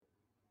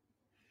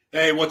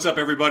Hey, what's up,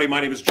 everybody?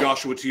 My name is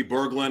Joshua T.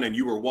 Berglund, and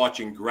you are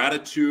watching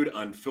Gratitude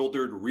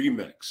Unfiltered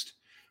Remixed.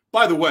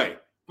 By the way,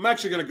 I'm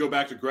actually going to go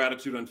back to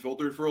Gratitude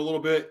Unfiltered for a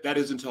little bit. That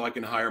is until I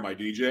can hire my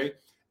DJ.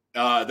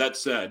 That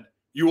said,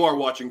 you are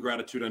watching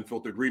Gratitude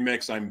Unfiltered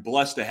Remix. I'm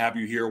blessed to have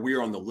you here. We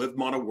are on the Live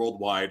Mana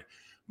Worldwide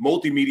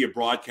Multimedia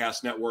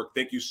Broadcast Network.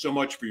 Thank you so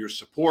much for your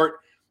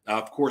support.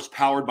 Of course,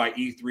 powered by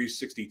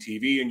E360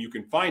 TV, and you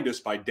can find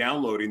us by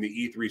downloading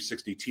the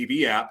E360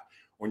 TV app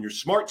on your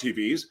smart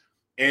TVs.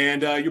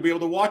 And you'll be able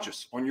to watch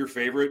us on your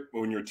favorite,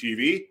 on your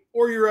TV,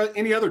 or your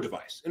any other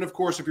device. And of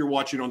course, if you're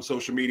watching on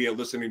social media,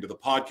 listening to the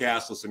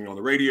podcast, listening on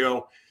the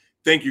radio,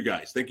 thank you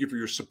guys. Thank you for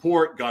your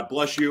support. God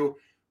bless you.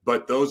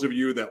 But those of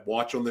you that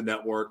watch on the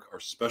network are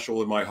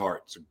special in my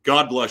heart. So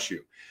God bless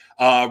you.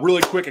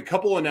 Really quick, a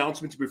couple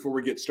announcements before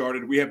we get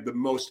started. We have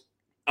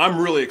I'm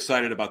really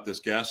excited about this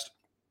guest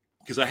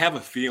because I have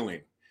a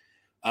feeling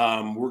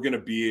we're going to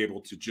be able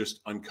to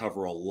just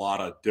uncover a lot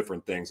of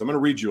different things. I'm going to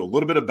read you a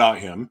little bit about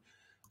him.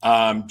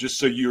 Just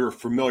so you're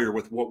familiar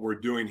with what we're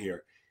doing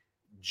here.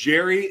 I'm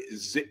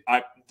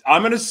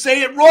going to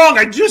say it wrong.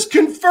 I just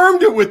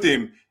confirmed it with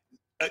him.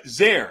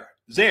 Zaire.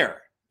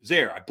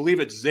 I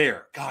believe it's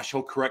Zaire. Gosh,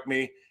 he'll correct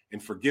me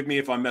and forgive me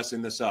if I'm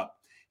messing this up.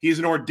 He is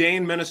an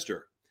ordained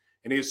minister,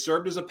 and he has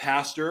served as a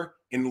pastor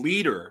and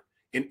leader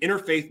in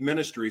interfaith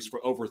ministries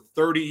for over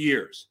 30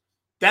 years.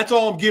 That's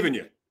all I'm giving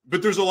you,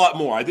 but there's a lot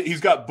more. He's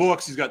got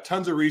books. He's got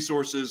tons of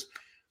resources,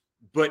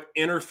 but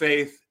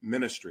interfaith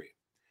ministry.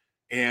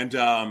 And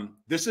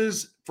this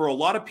is, for a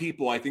lot of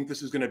people, I think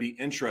this is going to be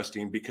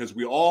interesting because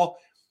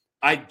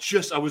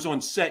I was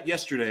on set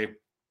yesterday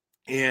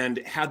and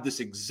had this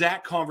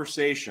exact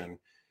conversation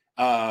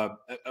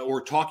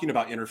or talking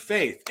about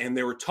interfaith. And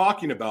they were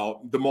talking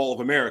about the Mall of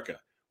America,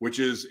 which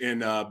is in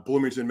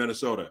Bloomington,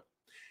 Minnesota.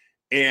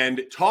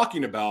 And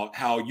talking about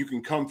how you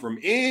can come from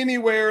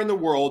anywhere in the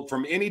world,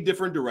 from any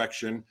different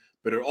direction,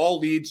 but it all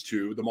leads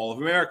to the Mall of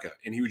America.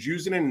 And he was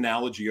using an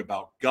analogy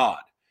about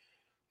God.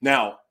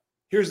 Now,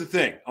 here's the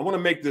thing. I want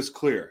to make this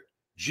clear.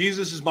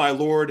 Jesus is my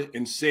Lord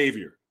and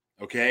Savior,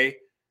 okay?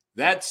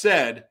 That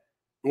said,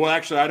 well,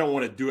 actually, I don't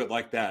want to do it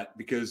like that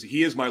because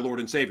he is my Lord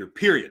and Savior,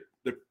 period.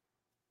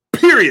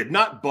 Period.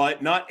 Not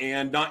but, not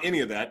and, not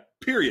any of that.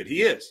 Period.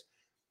 He is.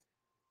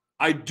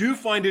 I do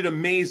find it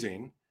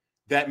amazing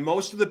that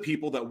most of the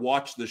people that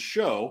watch the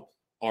show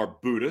are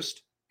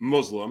Buddhist,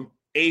 Muslim,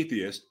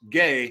 atheist,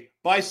 gay,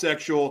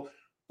 bisexual,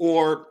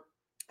 or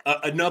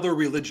another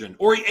religion,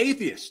 or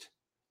atheist.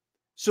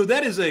 So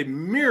that is a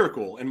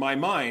miracle in my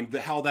mind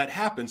how that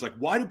happens. Like,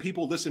 why do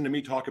people listen to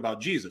me talk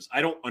about Jesus? I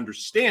don't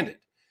understand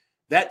it.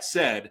 That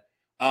said,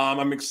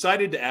 I'm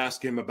excited to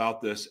ask him about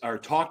this or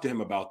talk to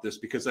him about this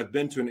because I've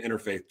been to an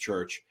interfaith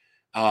church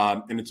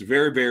and it's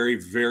very, very,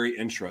 very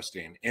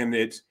interesting. And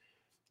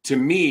to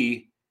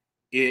me,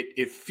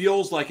 it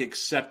feels like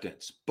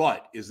acceptance,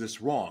 but is this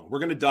wrong? We're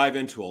going to dive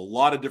into a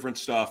lot of different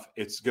stuff.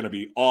 It's going to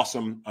be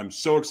awesome. I'm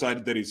so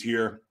excited that he's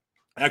here.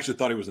 I actually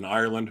thought he was in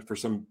Ireland for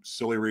some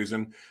silly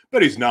reason,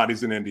 but he's not.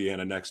 He's in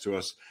Indiana next to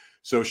us.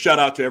 So shout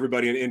out to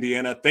everybody in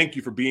Indiana. Thank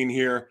you for being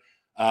here.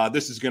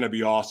 This is going to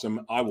be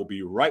awesome. I will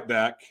be right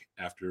back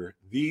after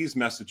these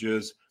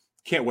messages.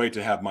 Can't wait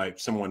to have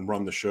someone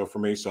run the show for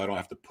me so I don't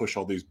have to push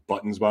all these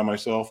buttons by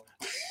myself.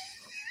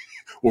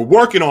 We're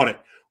working on it.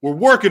 We're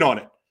working on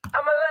it.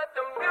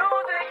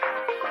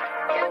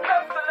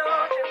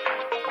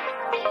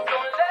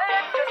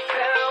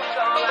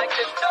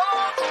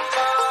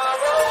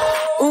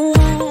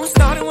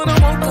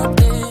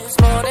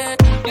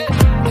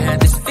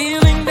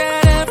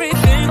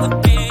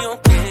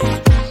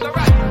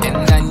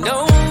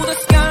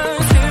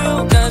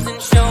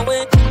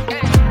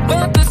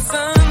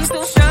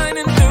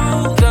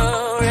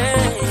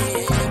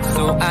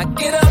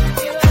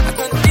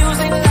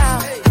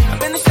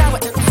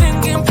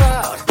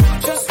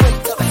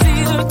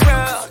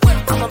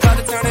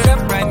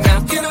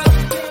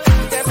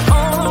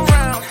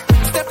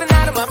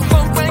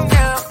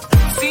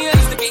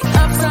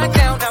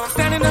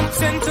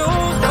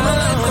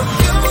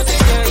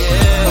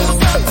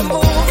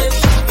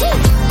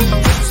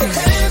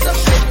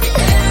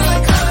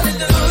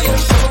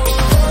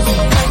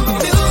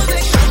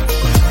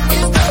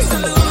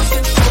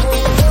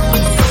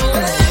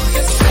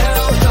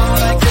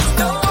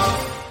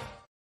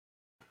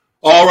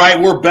 All right,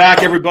 we're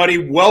back,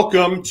 everybody.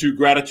 Welcome to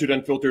Gratitude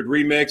Unfiltered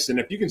Remix. And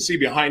if you can see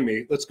behind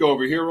me, let's go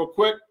over here real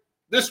quick.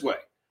 This way.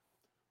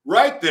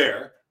 Right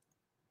there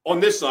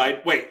on this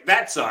side. Wait,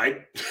 that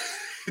side.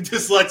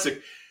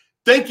 Dyslexic.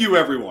 Thank you,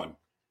 everyone,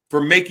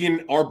 for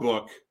making our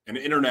book an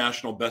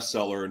international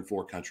bestseller in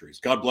 4 countries.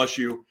 God bless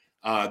you.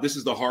 This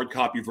is the hard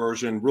copy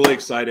version. Really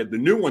excited. The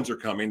new ones are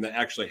coming that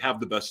actually have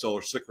the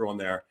bestseller sticker on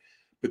there.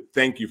 But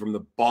thank you from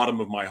the bottom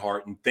of my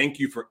heart. And thank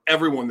you for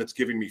everyone that's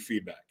giving me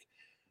feedback.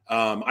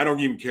 I don't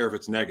even care if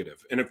it's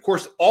negative. And of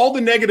course, all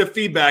the negative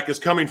feedback is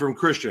coming from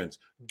Christians.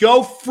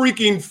 Go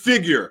freaking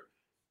figure.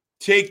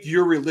 Take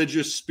your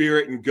religious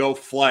spirit and go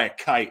fly a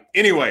kite.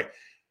 Anyway,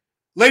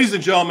 ladies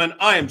and gentlemen,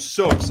 I am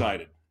so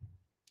excited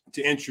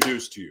to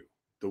introduce to you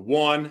the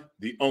one,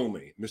 the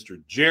only,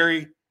 Mr.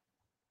 Jerry.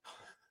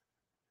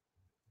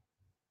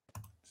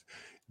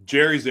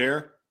 Jerry's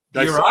there.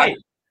 You're right.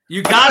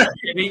 You got it,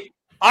 baby.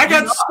 I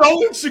got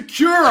so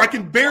insecure I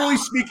can barely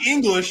speak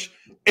English.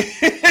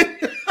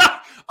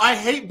 I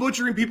hate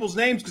butchering people's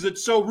names because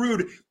it's so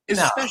rude,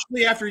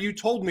 especially after you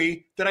told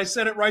me that I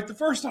said it right the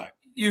first time.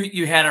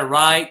 You had it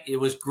right. It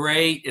was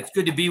great. It's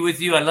good to be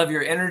with you. I love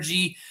your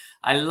energy.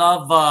 I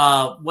love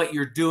what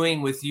you're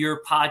doing with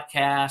your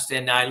podcast,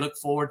 and I look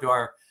forward to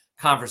our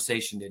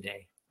conversation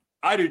today.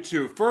 I do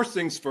too. First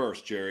things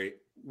first, Jerry.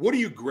 What are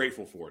you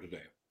grateful for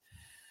today?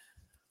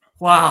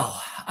 Wow.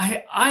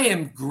 I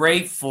am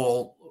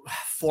grateful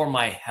for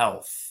my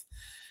health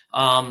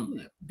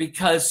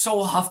because so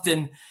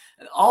often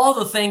all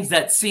the things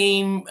that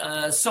seem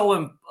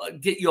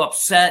get you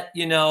upset,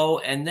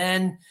 and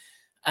then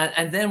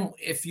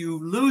if you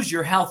lose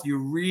your health, you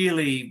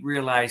really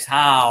realize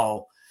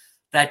how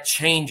that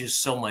changes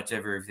so much of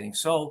everything.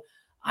 So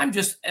I'm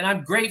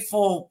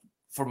grateful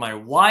for my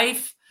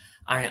wife.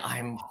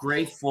 I'm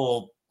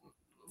grateful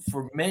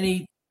for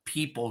many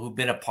people who've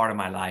been a part of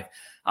my life.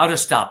 I'll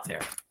just stop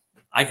there.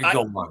 I could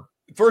go on.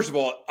 First of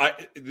all,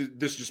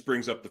 this just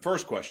brings up the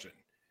first question.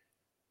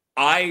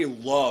 I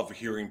love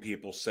hearing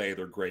people say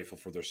they're grateful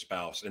for their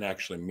spouse and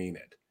actually mean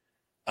it.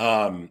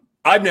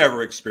 I've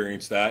never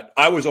experienced that.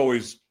 I was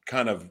always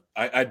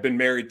I'd been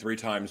married 3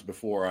 times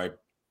before I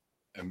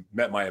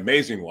met my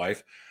amazing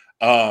wife.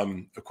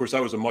 Of course,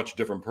 I was a much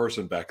different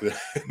person back then.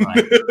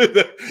 Right.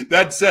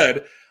 That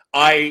said,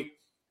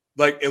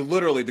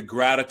 literally the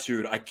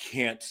gratitude, I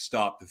can't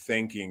stop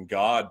thanking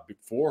God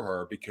for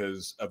her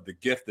because of the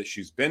gift that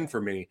she's been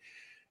for me.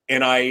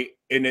 And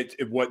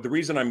the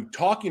reason I'm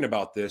talking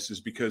about this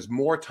is because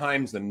more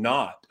times than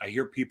not, I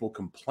hear people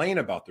complain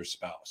about their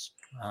spouse,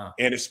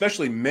 and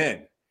especially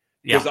men,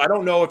 because I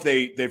don't know if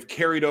they've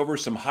carried over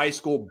some high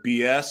school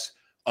BS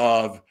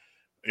of,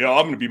 I'm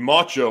going to be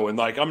macho and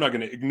I'm not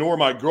going to ignore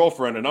my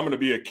girlfriend and I'm going to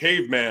be a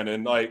caveman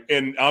and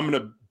I'm going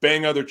to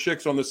bang other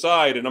chicks on the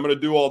side and I'm going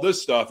to do all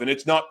this stuff. And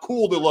it's not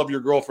cool to love your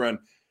girlfriend,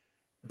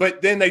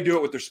 but then they do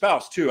it with their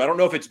spouse too. I don't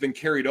know if it's been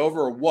carried over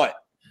or what,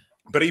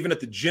 but even at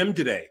the gym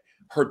today,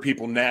 heard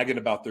people nagging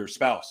about their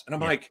spouse. And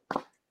I'm like,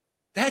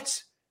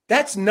 that's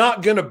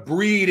not going to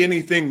breed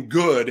anything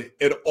good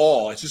at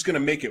all. It's just going to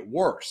make it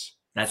worse.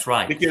 That's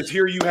right. Because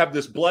here you have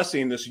this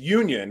blessing, this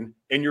union,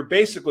 and you're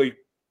basically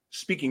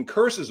speaking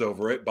curses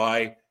over it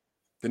by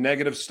the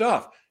negative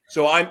stuff.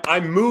 So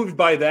I'm moved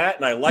by that,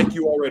 and I like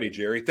you already,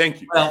 Jerry. Thank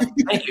you. Well,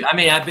 thank you. I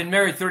mean, I've been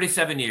married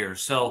 37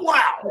 years. So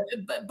wow.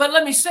 But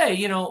let me say,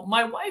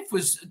 my wife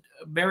was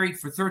married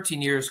for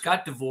 13 years,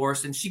 got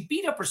divorced, and she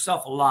beat up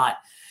herself a lot.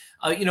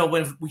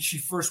 When she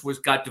first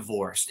got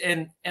divorced.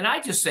 And I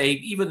just say,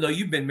 even though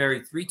you've been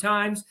married 3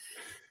 times,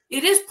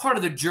 it is part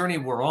of the journey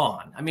we're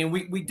on. I mean,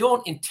 we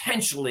don't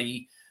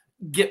intentionally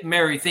get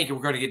married thinking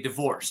we're going to get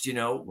divorced,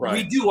 Right.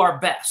 We do our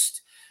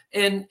best.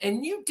 And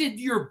you did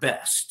your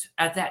best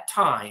at that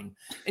time,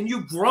 and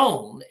you've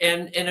grown.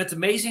 And it's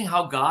amazing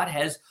how God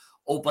has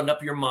opened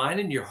up your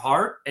mind and your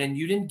heart, and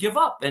you didn't give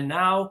up. And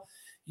now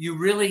you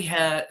really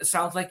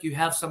sounds like you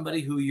have somebody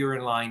who you're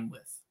in line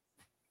with.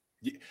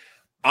 Yeah.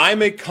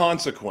 I'm a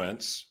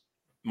consequence.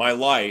 My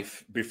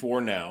life before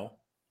now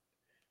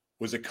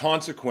was a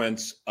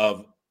consequence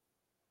of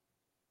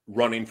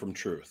running from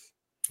truth,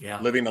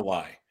 living a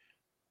lie,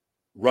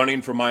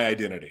 running from my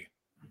identity.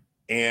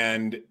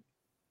 And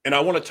I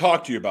want to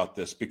talk to you about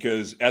this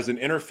because as an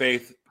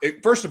interfaith,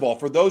 first of all,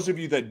 for those of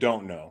you that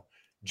don't know,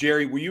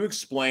 Jerry, will you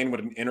explain what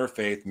an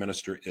interfaith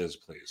minister is,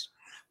 please?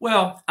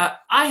 Well,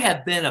 I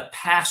have been a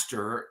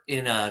pastor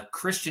in a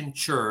Christian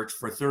church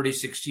for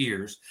 36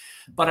 years,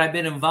 but I've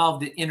been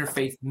involved in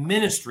interfaith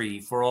ministry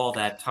for all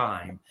that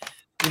time.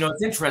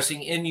 It's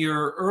interesting. In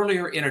your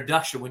earlier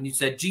introduction, when you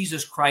said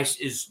Jesus Christ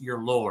is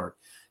your Lord,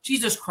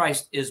 Jesus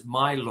Christ is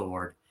my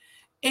Lord.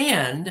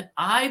 And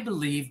I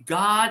believe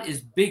God is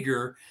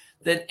bigger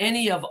than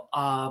any of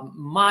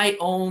my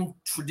own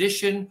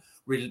tradition,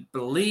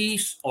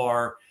 beliefs,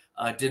 or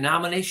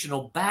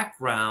denominational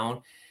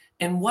background.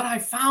 And what I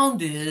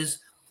found is,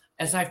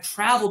 as I've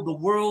traveled the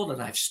world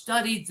and I've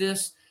studied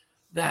this,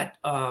 that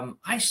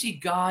I see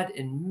God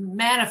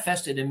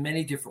manifested in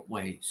many different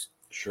ways.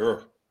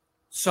 Sure.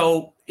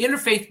 So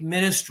interfaith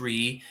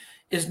ministry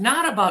is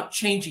not about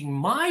changing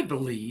my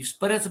beliefs,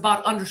 but it's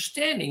about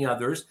understanding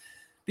others,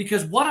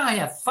 because what I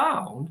have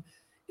found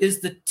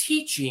is the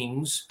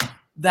teachings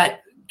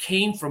that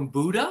came from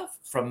Buddha,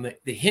 from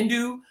the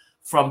Hindu,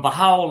 from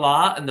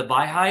Baha'u'llah and the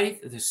Baha'i,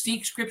 the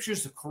Sikh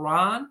scriptures, the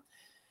Quran,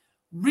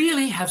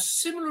 really have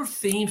similar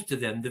themes to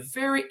them, the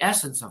very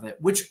essence of it,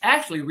 which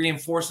actually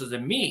reinforces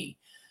in me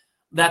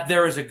that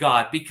there is a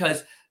God,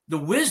 because the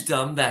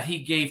wisdom that he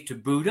gave to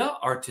Buddha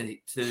or to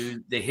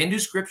the Hindu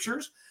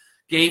scriptures,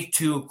 gave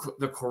to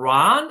the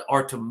Quran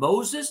or to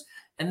Moses,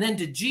 and then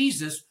to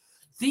Jesus,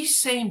 these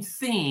same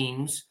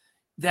themes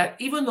that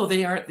even though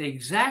they aren't the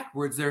exact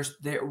words,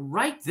 they're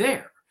right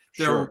there.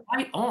 They're sure.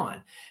 Right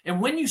on.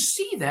 And when you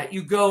see that,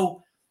 you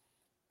go,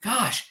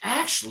 gosh,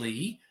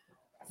 actually,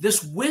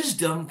 this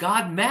wisdom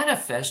God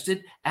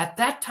manifested at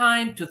that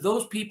time to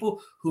those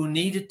people who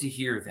needed to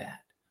hear that.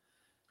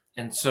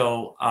 And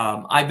so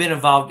I've been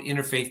involved in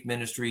interfaith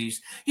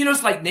ministries. You know,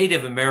 it's like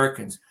Native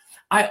Americans.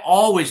 I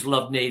always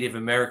loved Native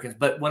Americans.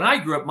 But when I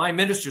grew up, my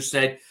minister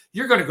said,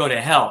 you're going to go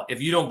to hell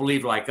if you don't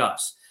believe like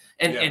us.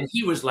 And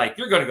he was like,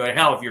 you're going to go to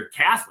hell if you're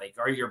Catholic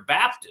or you're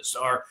Baptist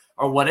or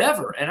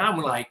whatever. And I'm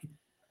like,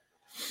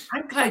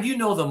 I'm glad you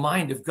know the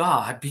mind of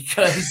God,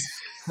 because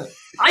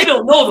I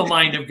don't know the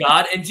mind of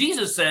God. And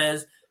Jesus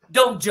says,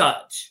 don't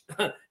judge.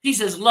 He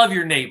says, love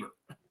your neighbor.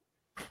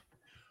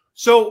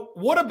 So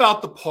what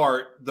about the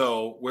part,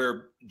 though,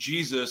 where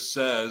Jesus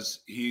says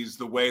he's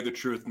the way, the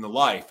truth, and the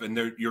life, and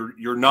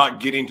you're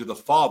not getting to the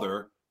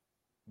Father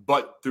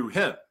but through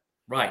him?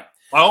 Right.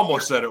 I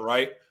almost said it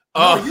right.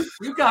 No,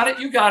 you got it.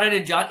 You got it.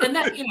 And John, and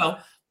that, you know,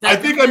 I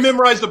think I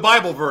memorized the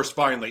Bible verse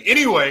finally.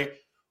 Anyway,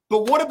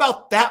 but what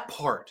about that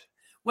part?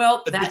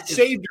 Well, the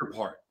Savior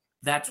part.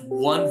 That's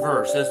one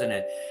verse, isn't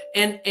it?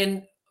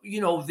 And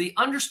you know, the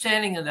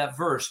understanding of that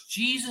verse,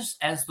 Jesus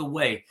as the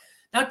way.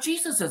 Now,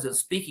 Jesus isn't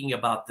speaking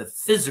about the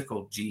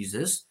physical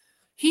Jesus.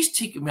 He's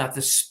speaking about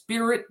the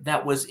spirit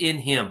that was in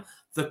him,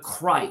 the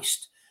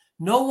Christ.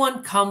 No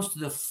one comes to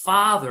the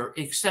Father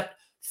except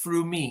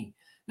through me.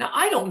 Now,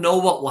 I don't know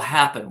what will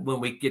happen when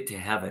we get to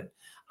heaven.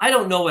 I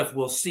don't know if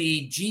we'll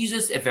see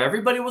Jesus, if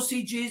everybody will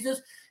see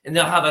Jesus, and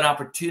they'll have an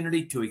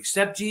opportunity to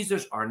accept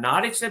Jesus or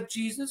not accept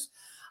Jesus.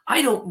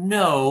 I don't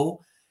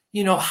know,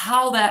 you know,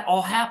 how that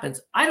all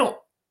happens.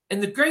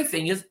 And the great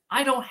thing is,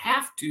 I don't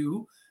have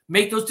to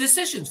make those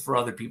decisions for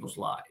other people's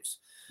lives.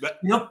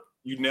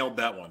 You nailed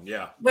that one.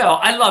 Yeah. Well,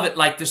 I love it.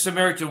 Like the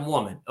Samaritan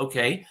woman.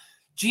 Okay.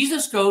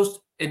 Jesus goes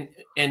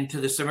and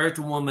to the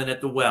Samaritan woman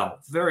at the well.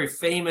 Very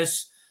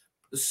famous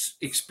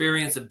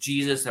experience of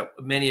Jesus that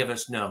many of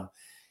us know.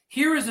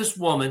 Here is this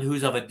woman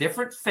who's of a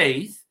different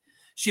faith.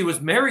 She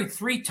was married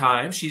 3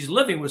 times. She's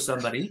living with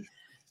somebody.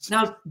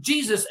 Now,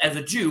 Jesus, as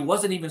a Jew,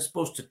 wasn't even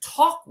supposed to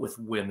talk with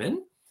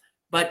women,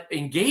 but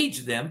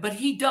engage them. But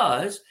he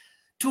does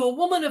to a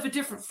woman of a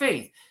different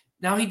faith.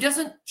 Now, he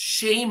doesn't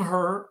shame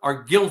her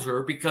or guilt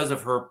her because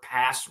of her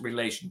past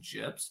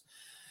relationships.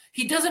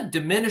 He doesn't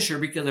diminish her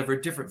because of her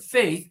different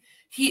faith.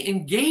 He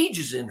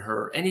engages in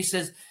her and he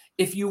says,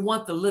 if you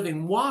want the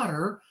living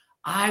water,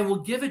 I will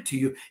give it to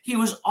you. He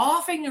was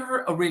offering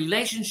her a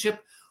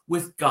relationship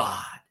with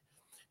God.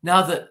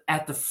 Now,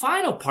 at the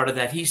final part of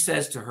that, he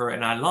says to her,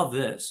 and I love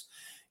this,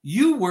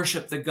 you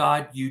worship the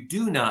God you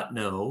do not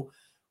know.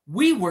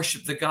 We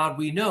worship the God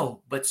we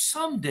know, but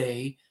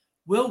someday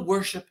we'll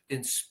worship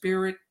in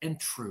spirit and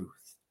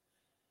truth,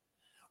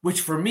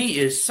 which for me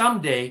is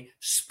someday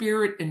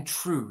spirit and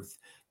truth.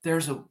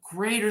 There's a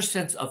greater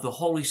sense of the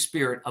Holy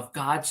Spirit, of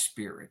God's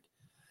Spirit,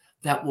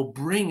 that will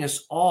bring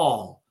us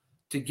all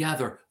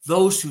together,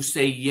 those who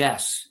say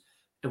yes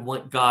and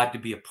want God to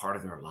be a part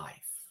of their life.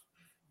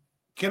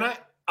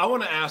 I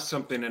want to ask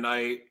something, and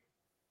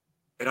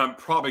I'm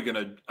probably going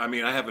to,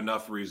 I have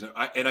enough reason.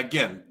 And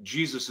again,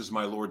 Jesus is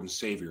my Lord and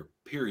Savior,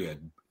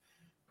 period.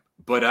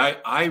 But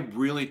I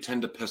really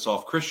tend to piss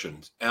off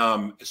Christians.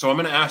 So I'm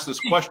going to ask this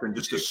question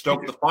just to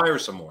stoke the fire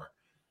some more.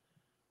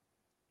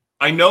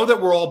 I know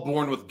that we're all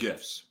born with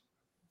gifts,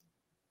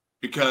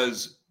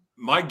 because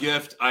my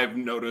gift I've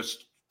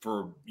noticed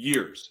for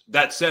years.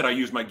 That said, I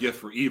use my gift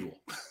for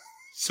evil.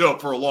 So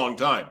for a long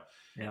time.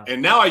 Yeah.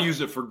 And now I use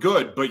it for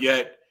good, but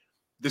yet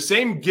the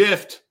same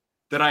gift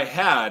that I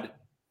had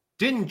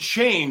didn't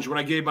change when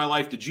I gave my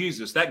life to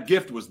Jesus. That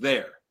gift was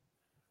there.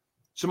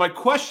 So my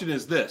question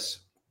is this.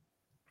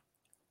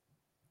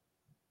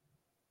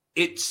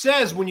 It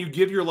says when you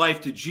give your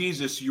life to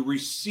Jesus, you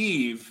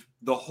receive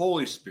the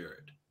Holy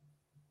Spirit.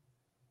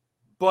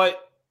 But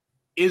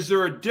is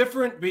there a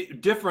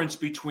difference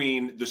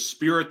between the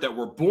spirit that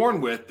we're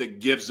born with that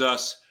gives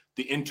us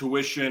the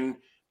intuition,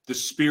 the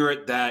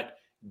spirit that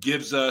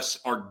gives us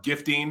our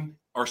gifting,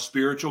 our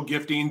spiritual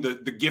gifting, the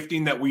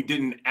gifting that we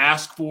didn't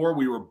ask for,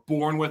 we were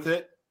born with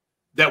it,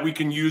 that we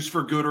can use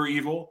for good or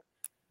evil?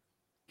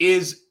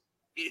 Is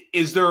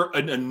there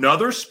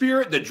another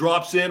spirit that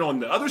drops in on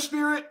the other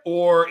spirit,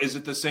 or is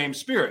it the same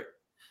spirit?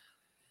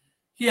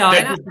 Yeah,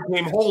 that just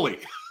became holy.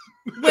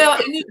 Well,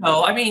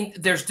 and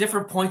there's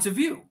different points of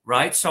view,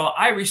 right? So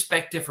I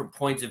respect different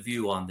points of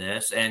view on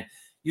this, and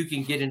you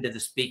can get into the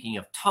speaking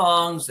of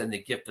tongues and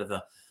the gift of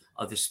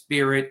the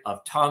spirit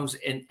of tongues,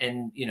 and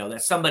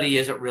that somebody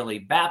isn't really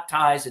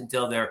baptized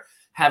until they're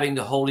having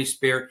the Holy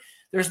Spirit.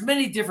 There's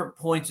many different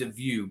points of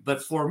view,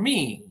 but for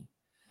me,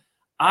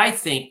 I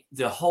think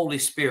the Holy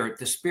Spirit,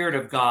 the Spirit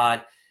of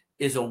God,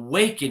 is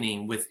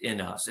awakening within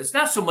us. It's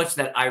not so much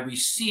that I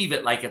receive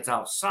it like it's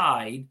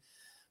outside,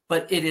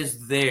 but it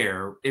is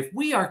there. If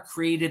we are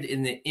created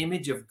in the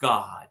image of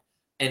God,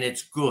 and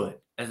it's good,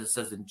 as it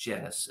says in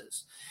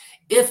Genesis,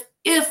 if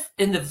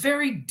in the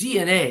very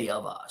DNA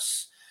of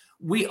us,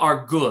 we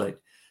are good.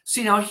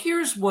 See, now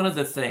here's one of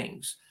the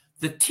things.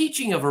 The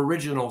teaching of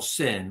original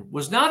sin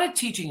was not a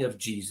teaching of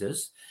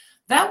Jesus.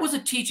 That was a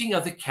teaching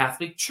of the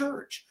Catholic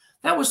Church.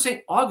 That was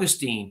St.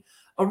 Augustine.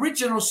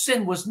 Original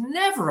sin was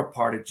never a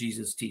part of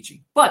Jesus'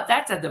 teaching, but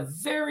that's at the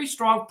very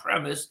strong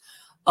premise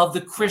of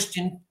the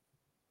Christian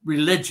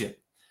religion.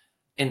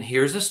 And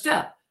here's a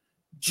step.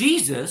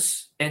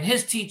 Jesus and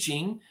his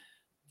teaching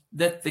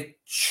that the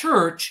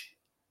church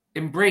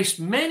embraced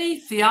many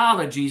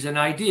theologies and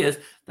ideas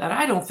that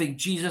I don't think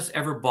Jesus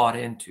ever bought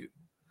into.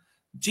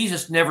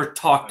 Jesus never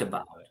talked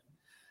about.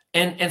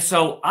 And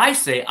so I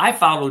say I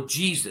follow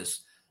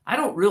Jesus. I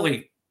don't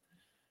really,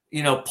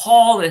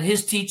 Paul and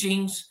his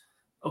teachings,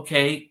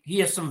 okay, he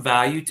has some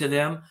value to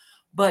them,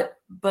 but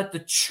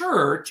the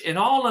church and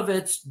all of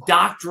its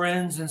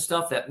doctrines and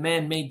stuff, that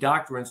man-made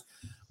doctrines,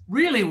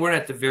 really weren't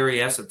at the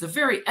very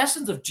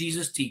essence of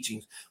Jesus'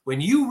 teachings. When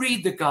you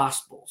read the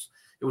Gospels,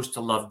 it was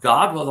to love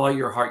God with all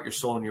your heart, your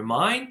soul, and your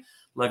mind,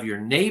 love your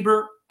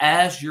neighbor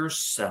as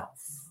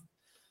yourself.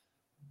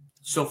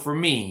 So for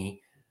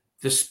me,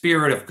 the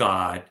Spirit of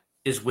God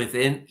is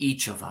within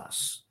each of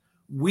us.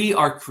 We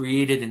are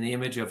created in the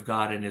image of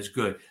God and is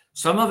good.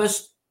 Some of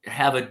us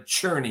have a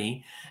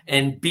journey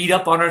and beat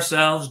up on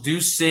ourselves,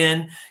 do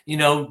sin,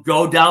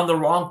 go down the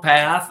wrong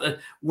path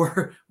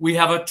where we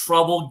have a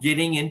trouble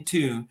getting in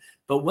tune.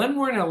 But when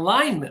we're in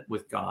alignment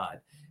with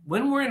God,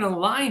 when we're in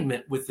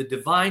alignment with the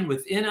divine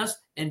within us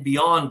and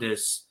beyond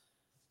us,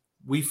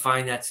 we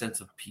find that sense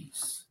of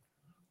peace.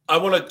 I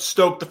want to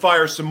stoke the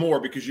fire some more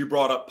because you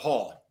brought up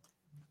Paul.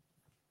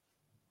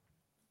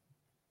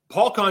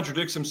 Paul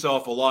contradicts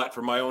himself a lot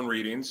from my own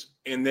readings.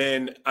 And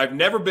then I've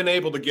never been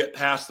able to get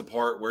past the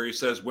part where he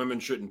says women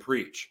shouldn't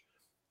preach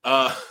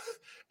and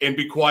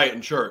be quiet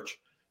in church.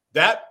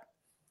 That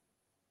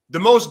the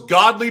most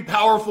godly,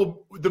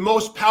 the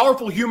most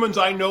powerful humans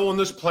I know on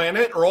this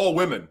planet are all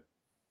women.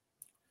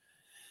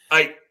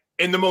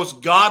 And the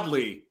most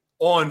godly,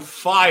 on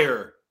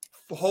fire,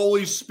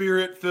 Holy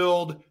Spirit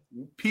filled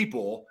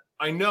people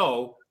I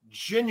know,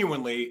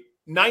 genuinely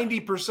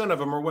 90% of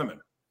them are women.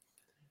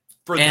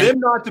 For them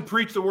not to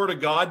preach the word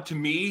of God, to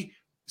me,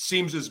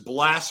 seems as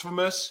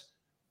blasphemous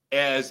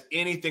as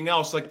anything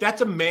else. Like,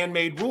 that's a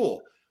man-made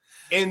rule.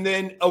 And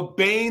then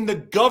obeying the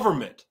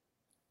government.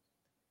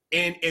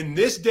 And in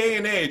this day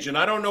and age, and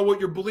I don't know what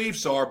your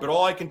beliefs are, but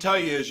all I can tell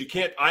you is you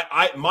can't,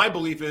 my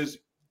belief is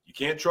you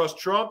can't trust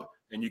Trump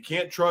and you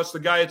can't trust the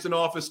guy that's in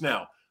office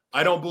now.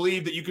 I don't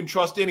believe that you can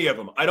trust any of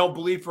them. I don't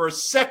believe for a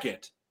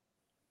second,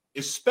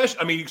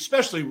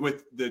 especially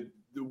with the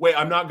way,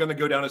 I'm not going to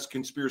go down this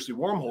conspiracy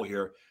wormhole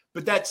here.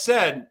 But that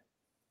said,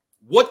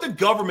 what the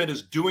government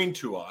is doing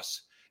to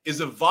us is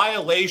a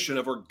violation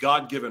of our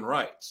God-given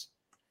rights.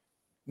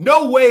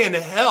 No way in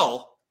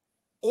hell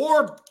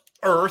or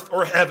earth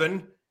or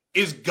heaven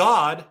is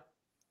God,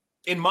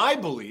 in my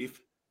belief,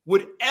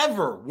 would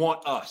ever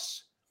want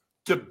us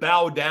to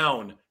bow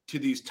down to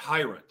these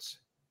tyrants.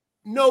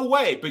 No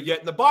way. But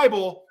yet in the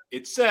Bible,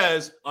 it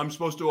says I'm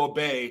supposed to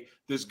obey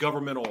this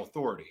governmental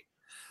authority.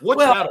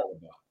 What's that all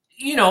about?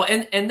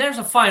 And there's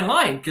a fine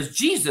line, because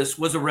Jesus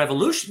was a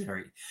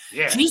revolutionary.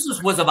 Yeah.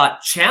 Jesus was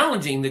about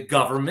challenging the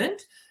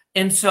government.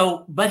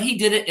 But he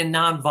did it in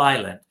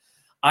nonviolent.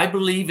 I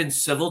believe in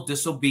civil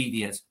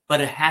disobedience,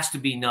 but it has to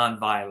be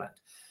nonviolent.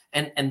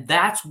 And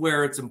that's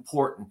where it's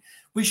important.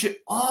 We should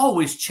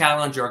always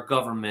challenge our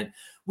government.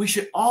 We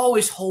should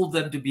always hold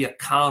them to be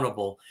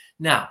accountable.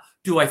 Now,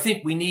 do I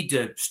think we need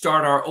to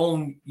start our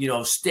own,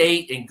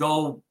 state and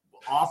go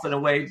off and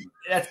away?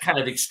 That's kind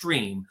of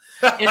extreme.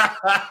 And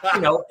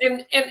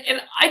I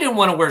didn't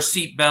want to wear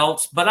seat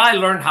belts, but I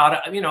learned how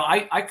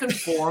to, I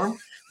conform.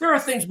 There are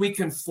things we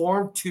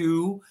conform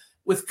to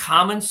with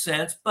common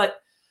sense,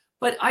 but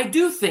I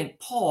do think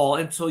Paul,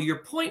 and so your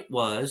point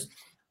was,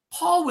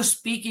 Paul was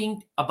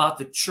speaking about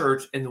the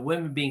church and the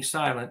women being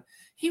silent.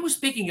 He was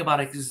speaking about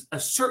a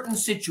certain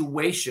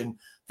situation,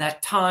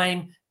 that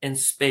time and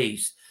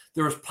space.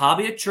 There was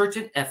probably a church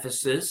in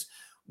Ephesus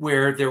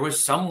where there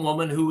was some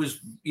woman who was,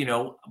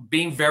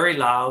 being very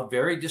loud,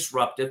 very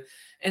disruptive.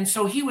 And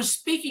so he was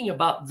speaking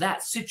about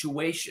that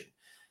situation.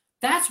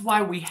 That's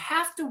why we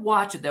have to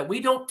watch it, that we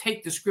don't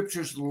take the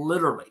scriptures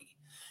literally.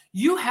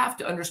 You have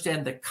to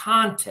understand the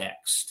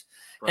context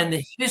and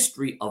the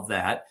history of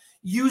that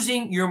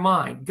using your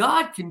mind.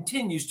 God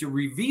continues to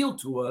reveal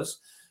to us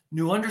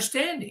new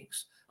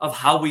understandings of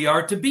how we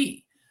are to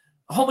be.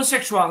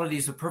 Homosexuality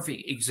is a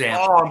perfect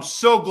example. Oh, I'm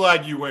so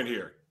glad you went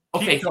here.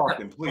 Okay, keep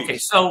talking, please. Okay,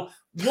 so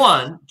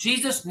 1,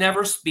 Jesus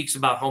never speaks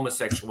about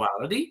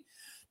homosexuality.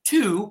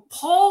 2,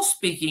 Paul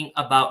speaking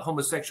about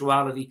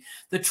homosexuality,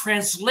 the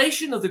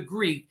translation of the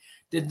Greek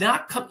did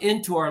not come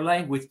into our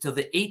language till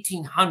the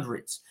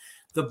 1800s.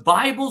 The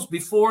Bibles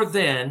before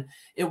then,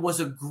 it was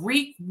a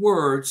Greek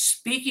word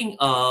speaking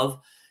of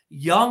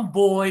young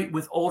boy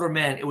with older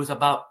man. It was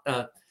about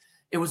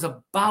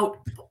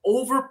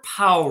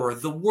overpower.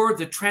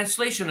 The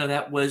translation of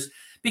that was,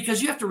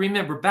 because you have to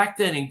remember, back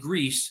then in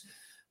Greece,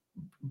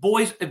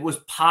 boys, it was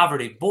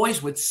poverty.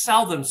 Boys would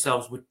sell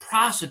themselves, would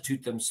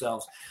prostitute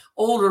themselves.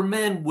 Older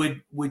men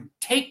would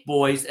take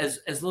boys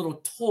as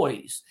little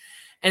toys.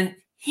 And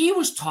he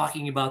was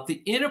talking about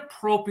the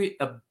inappropriate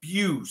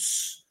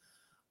abuse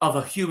of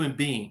a human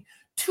being.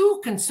 2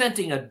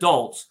 consenting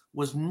adults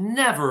was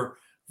never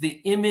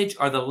the image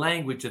or the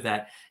language of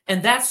that.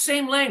 And that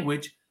same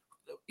language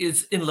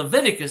is in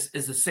Leviticus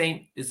is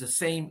the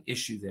same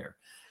issue there.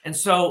 And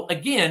so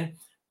again,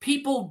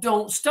 people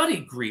don't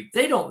study Greek.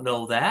 They don't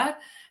know that.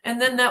 And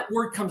then that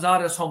word comes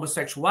out as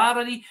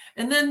homosexuality.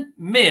 And then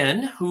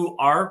men who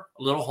are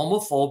a little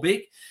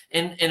homophobic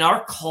and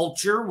our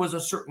culture was a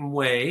certain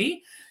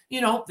way,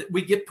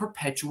 we get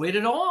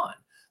perpetuated on.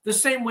 The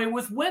same way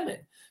with women,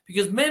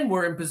 because men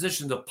were in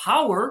positions of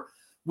power.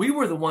 We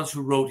were the ones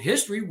who wrote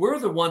history. We're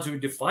the ones who are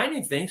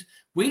defining things.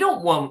 We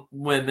don't want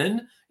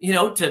women,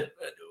 to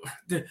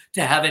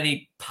have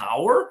any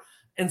power.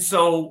 And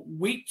so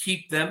we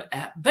keep them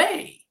at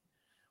bay.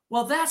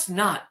 Well, that's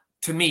not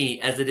to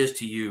me as it is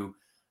to you.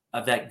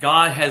 That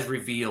God has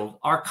revealed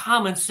our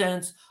common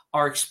sense,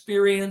 our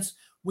experience.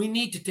 We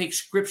need to take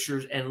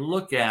scriptures and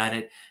look at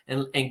it,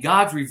 and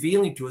God's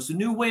revealing to us a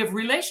new way of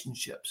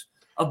relationships,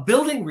 of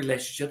building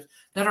relationships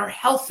that are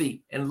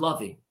healthy and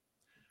loving.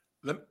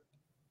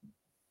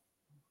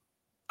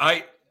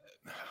 I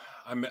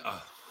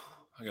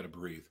got to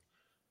breathe.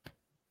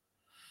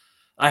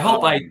 I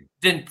hope I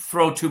didn't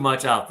throw too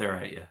much out there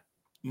at you.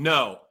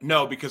 No,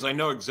 because I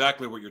know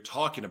exactly what you're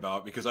talking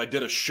about, because I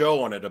did a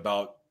show on it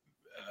about,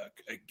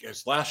 I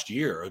guess last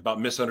year, about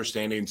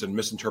misunderstandings and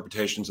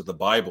misinterpretations of the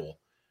Bible.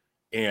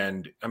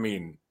 And I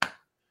mean,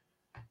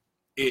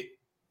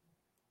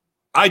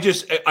 I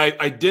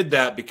did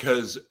that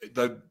because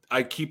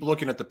I keep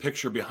looking at the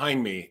picture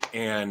behind me,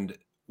 and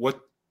what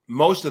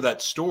most of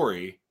that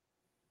story,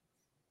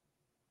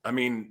 I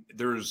mean,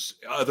 there's,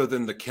 other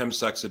than the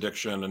chemsex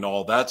addiction and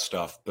all that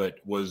stuff, but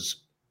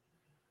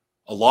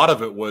a lot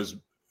of it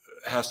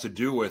has to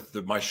do with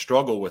my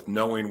struggle with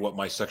knowing what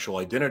my sexual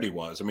identity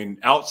was. I mean,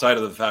 outside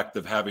of the fact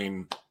of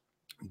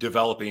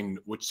developing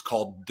what's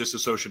called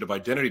dissociative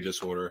identity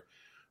disorder,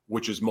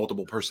 which is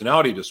multiple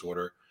personality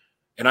disorder.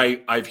 And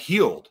I've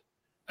healed,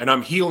 and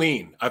I'm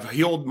healing. I've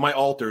healed my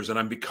alters, and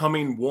I'm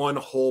becoming one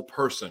whole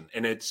person,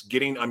 and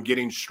I'm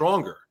getting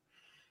stronger.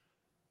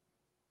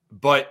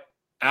 But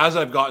as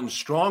I've gotten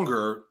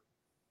stronger,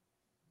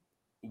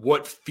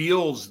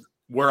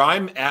 where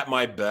I'm at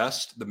my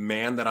best, the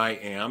man that I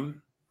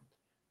am,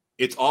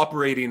 it's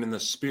operating in the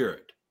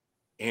spirit.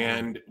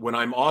 And when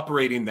I'm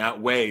operating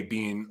that way,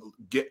 being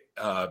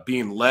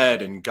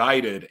led and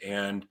guided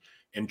and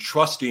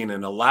trusting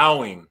and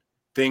allowing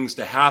things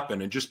to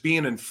happen and just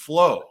being in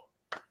flow,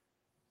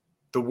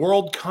 the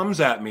world comes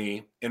at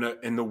me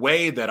in the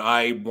way that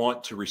I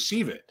want to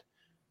receive it,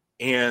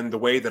 and the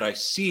way that I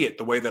see it,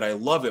 the way that I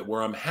love it,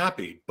 where I'm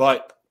happy.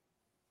 But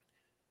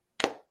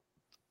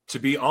to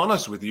be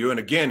honest with you, and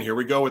again, here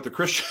we go with the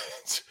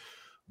Christians,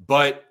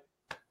 but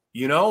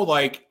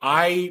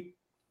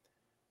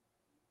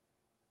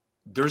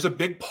there's a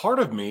big part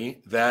of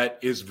me that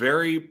is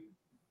very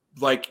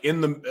like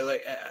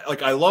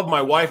I love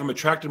my wife. I'm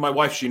attracted to my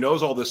wife. She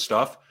knows all this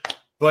stuff,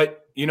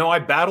 but I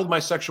battled my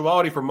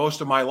sexuality for most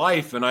of my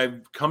life, and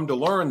I've come to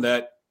learn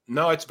that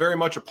no, it's very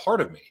much a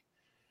part of me.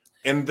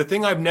 And the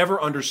thing I've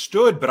never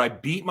understood, but I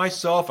beat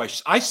myself.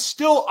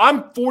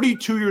 I'm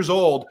 42 years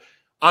old.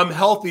 I'm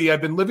healthy.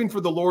 I've been living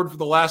for the Lord for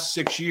the last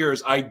 6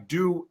 years. I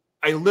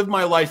live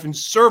my life in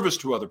service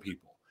to other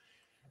people.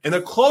 And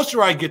the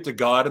closer I get to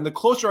God, and the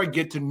closer I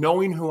get to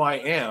knowing who I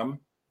am,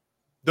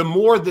 the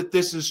more that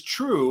this is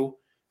true,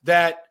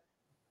 that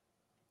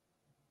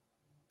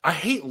I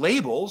hate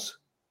labels,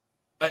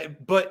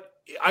 but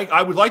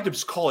I would like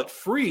to call it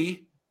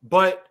free.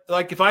 But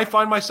like, if I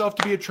find myself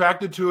to be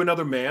attracted to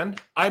another man,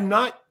 I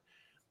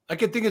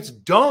can think it's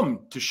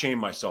dumb to shame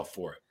myself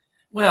for it.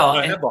 Well,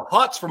 I have the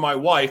hots for my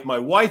wife. My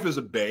wife is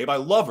a babe. I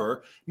love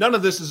her. None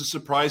of this is a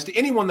surprise to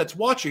anyone that's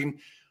watching,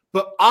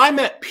 but I'm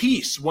at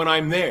peace when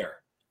I'm there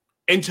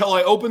until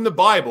I open the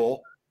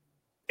Bible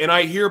and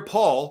I hear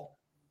Paul,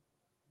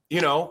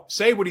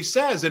 say what he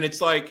says. And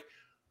it's like,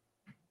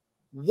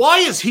 why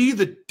is he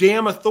the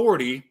damn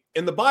authority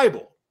in the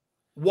Bible?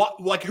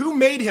 Who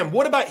made him?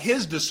 What about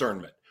his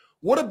discernment?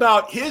 What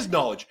about his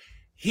knowledge?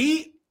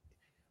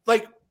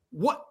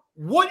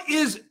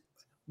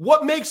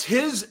 What makes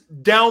his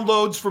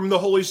downloads from the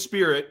Holy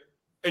Spirit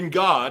and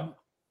God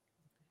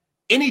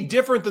any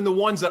different than the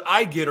ones that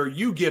I get or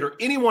you get or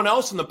anyone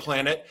else on the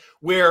planet,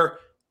 where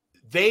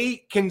they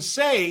can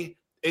say,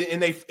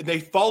 and they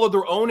follow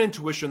their own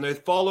intuition, they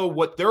follow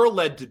what they're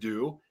led to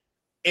do,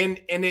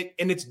 and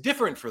it's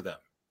different for them.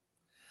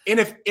 And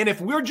if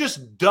we're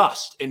just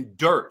dust and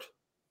dirt,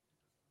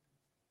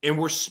 and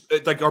we're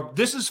like,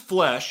 this is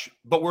flesh,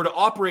 but we're to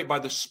operate by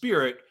the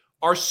Spirit,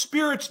 our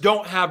spirits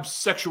don't have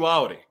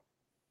sexuality.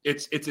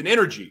 It's an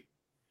energy.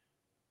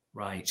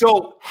 Right.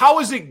 So how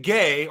is it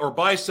gay or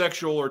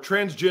bisexual or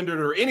transgendered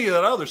or any of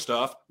that other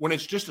stuff when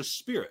it's just a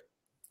spirit?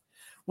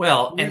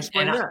 Well,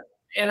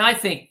 and I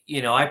think,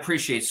 I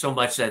appreciate so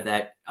much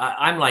that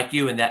I'm like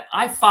you in that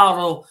I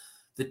follow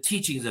the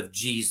teachings of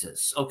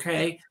Jesus.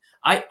 Okay.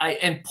 I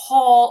and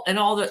Paul and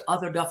all the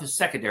other stuff is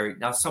secondary.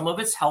 Now, some of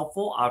it's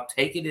helpful. I'll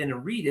take it in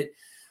and read it.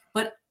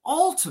 But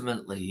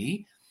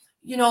ultimately,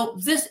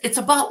 it's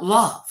about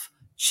love.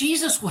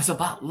 Jesus was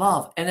about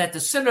love. And at the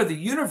center of the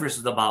universe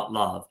is about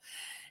love.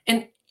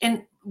 And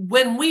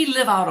when we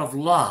live out of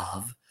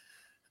love,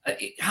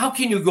 how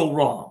can you go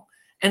wrong?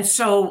 And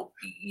so,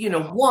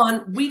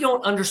 one, we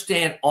don't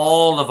understand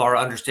all of our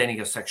understanding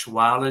of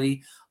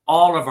sexuality,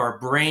 all of our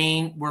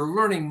brain. We're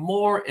learning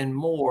more and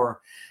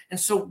more. And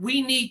so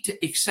we need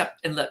to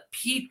accept and let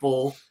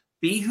people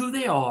be who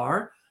they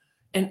are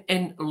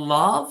and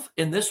love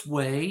in this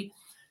way,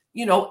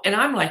 and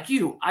I'm like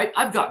you,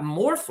 I've gotten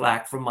more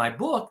flack from my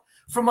book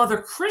from other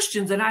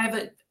Christians than I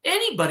have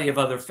anybody of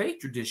other faith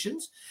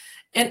traditions.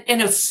 And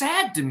it's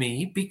sad to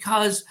me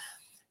because,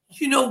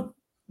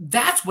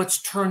 that's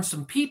what's turned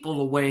some people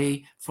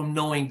away from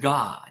knowing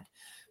God,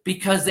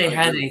 because they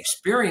had an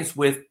experience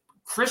with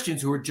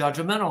Christians who are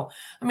judgmental.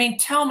 I mean,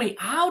 tell me,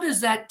 how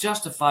does that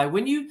justify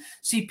when you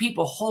see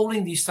people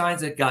holding these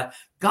signs that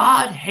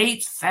God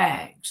hates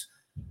fags?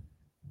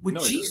 Would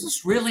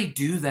Jesus really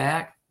do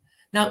that?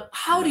 Now,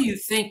 how do you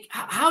think,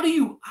 how do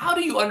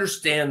you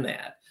understand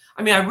that?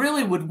 I mean, I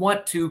really would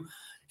want to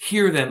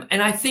hear them.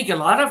 And I think a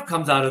lot of it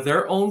comes out of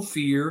their own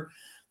fear,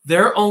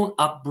 their own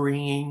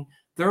upbringing,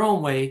 their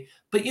own way.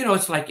 But,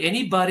 it's like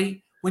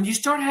anybody, when you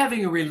start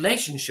having a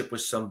relationship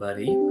with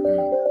somebody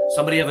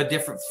of a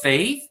different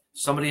faith,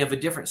 somebody of a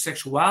different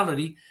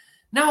sexuality,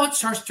 now it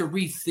starts to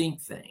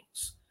rethink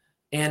things.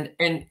 And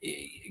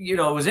it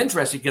was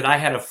interesting because I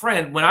had a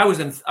friend when I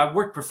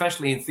worked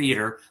professionally in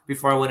theater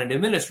before I went into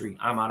ministry.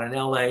 I'm out in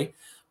LA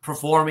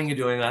performing and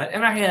doing that.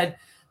 And I had,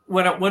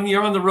 when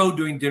you're on the road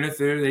doing dinner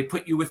theater, they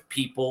put you with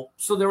people.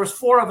 So there was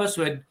 4 of us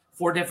who had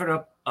 4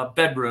 different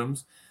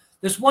bedrooms.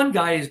 This one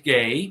guy is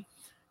gay,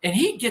 and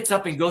he gets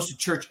up and goes to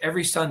church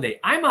every Sunday.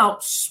 I'm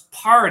out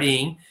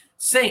partying,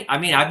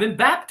 I've been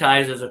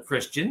baptized as a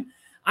Christian.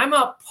 I'm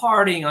out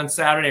partying on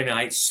Saturday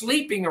night,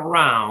 sleeping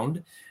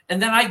around,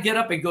 and then I get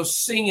up and go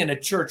sing in a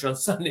church on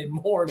Sunday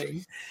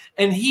morning.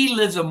 And he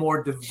lives a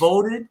more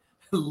devoted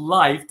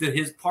life to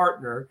his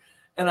partner.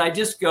 And I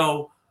just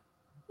go,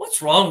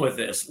 what's wrong with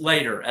this?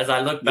 Later, as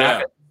I look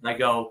back, I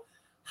go,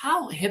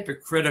 how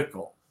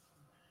hypocritical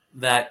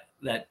that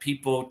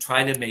people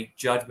try to make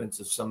judgments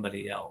of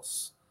somebody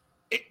else.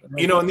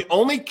 And the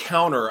only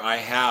counter I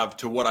have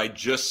to what I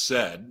just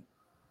said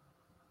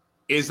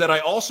is that I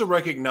also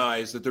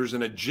recognize that there's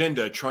an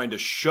agenda trying to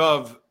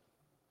shove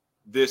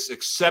this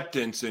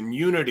acceptance and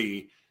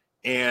unity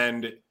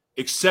and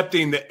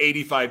accepting the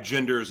 85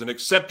 genders and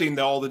accepting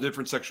all the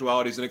different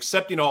sexualities and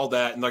accepting all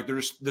that. And like,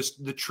 there's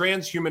the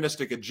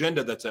transhumanistic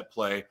agenda that's at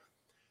play.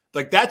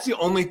 Like, that's the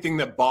only thing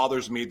that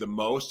bothers me the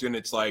most. And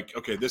it's like,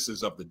 okay, this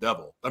is of the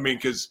devil. I mean,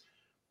 because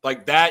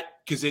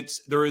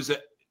there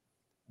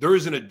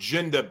is an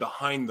agenda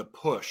behind the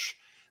push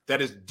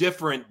that is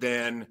different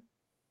than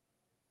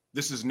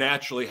this is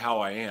naturally how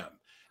I am.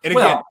 And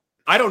again,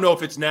 I don't know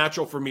if it's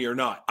natural for me or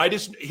not.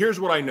 Here's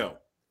what I know.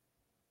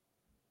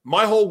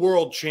 My whole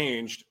world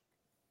changed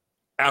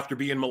after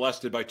being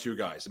molested by 2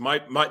 guys.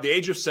 The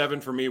age of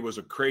 7 for me was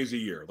a crazy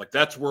year. Like,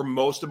 that's where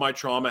most of my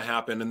trauma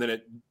happened. And then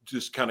it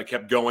just kind of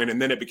kept going.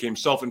 And then it became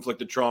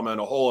self-inflicted trauma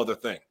and a whole other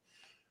thing.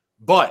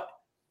 But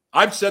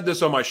I've said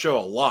this on my show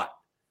a lot.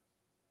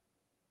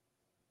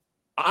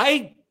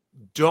 I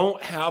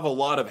don't have a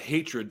lot of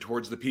hatred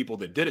towards the people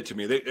that did it to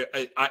me.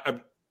 I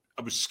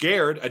was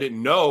scared. I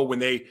didn't know when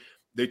they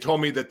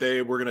told me that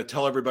they were going to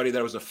tell everybody that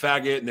I was a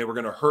faggot and they were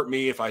going to hurt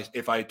me if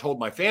I told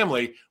my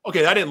family.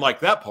 Okay, I didn't like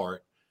that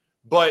part.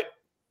 But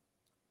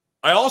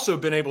I also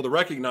have been able to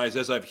recognize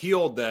as I've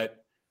healed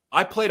that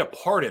I played a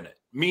part in it.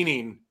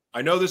 Meaning,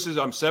 I know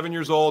I'm 7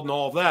 years old and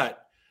all of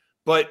that,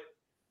 but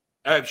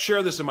I've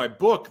shared this in my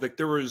book. Like,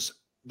 there was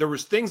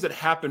things that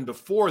happened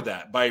before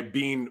that by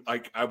being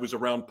like, I was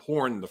around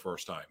porn the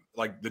first time,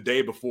 like the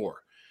day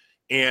before,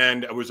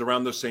 and I was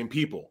around those same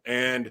people.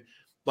 And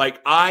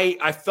like,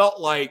 I felt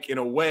like in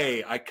a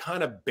way I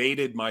kind of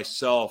baited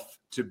myself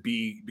to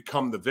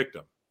become the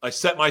victim. I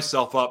set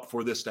myself up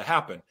for this to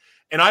happen.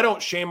 And I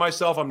don't shame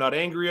myself. I'm not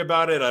angry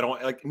about it. I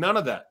don't like none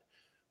of that.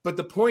 But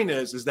the point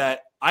is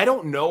that I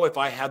don't know if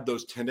I had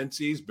those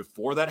tendencies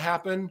before that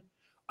happened.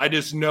 I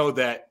just know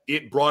that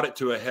it brought it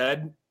to a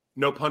head,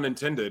 no pun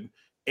intended.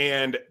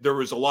 And there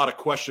was a lot of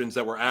questions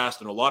that were asked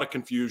and a lot of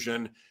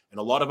confusion and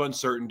a lot of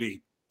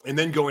uncertainty. And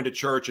then going to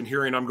church and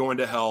hearing I'm going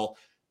to hell,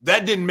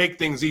 that didn't make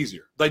things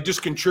easier. That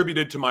just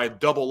contributed to my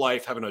double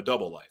life, having a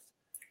double life.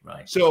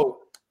 Right.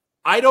 So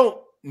I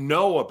don't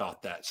know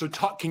about that. So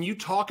can you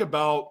talk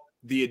about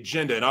the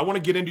agenda? And I want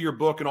to get into your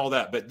book and all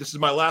that, but this is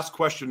my last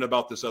question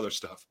about this other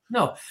stuff.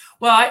 No.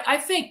 Well, I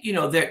think,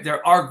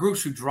 there are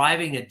groups who are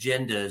driving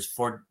agendas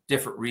for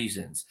different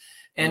reasons.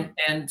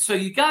 And so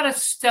you got to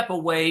step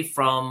away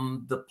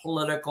from the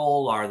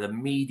political or the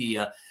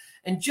media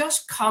and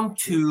just come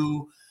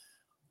to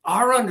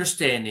our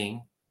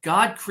understanding.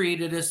 God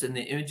created us in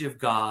the image of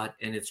God,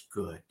 and it's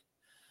good.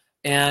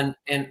 And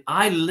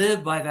I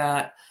live by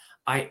that.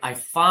 I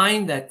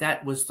find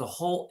that was the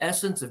whole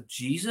essence of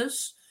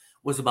Jesus,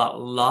 was about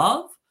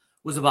love,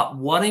 was about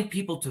wanting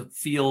people to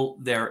feel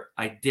their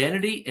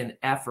identity and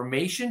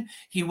affirmation.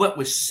 He went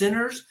with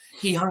sinners.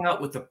 He hung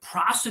out with the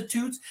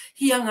prostitutes.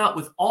 He hung out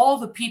with all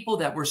the people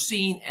that were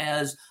seen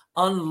as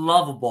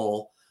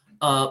unlovable,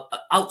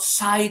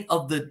 outside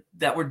of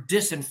that were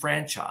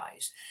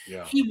disenfranchised.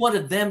 Yeah. He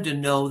wanted them to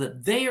know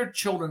that they are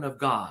children of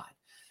God.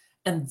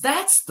 And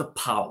that's the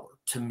power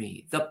to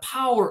me. The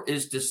power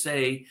is to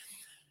say,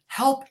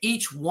 help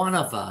each one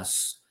of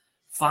us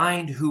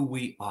find who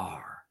we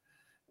are.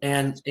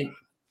 And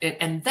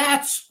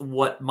that's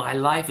what my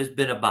life has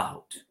been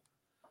about.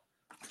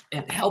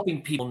 And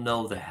helping people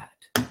know that.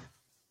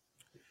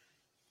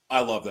 I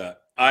love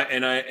that.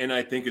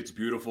 I think it's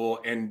beautiful.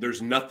 And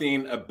there's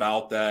nothing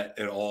about that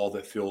at all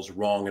that feels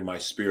wrong in my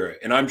spirit.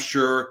 And I'm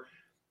sure,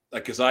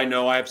 like, because I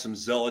know I have some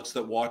zealots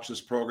that watch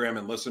this program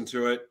and listen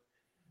to it.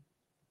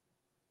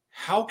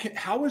 How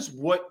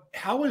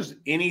is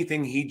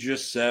anything he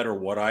just said or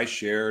what I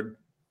shared,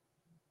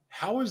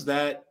 how is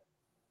that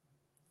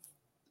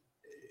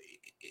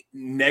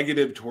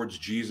negative towards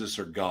Jesus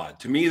or God?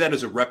 To me, that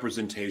is a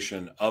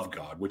representation of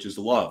God, which is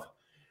love.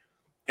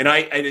 And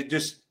I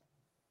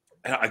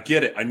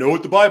get it. I know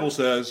what the Bible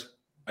says.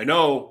 I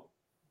know,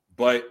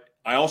 but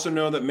I also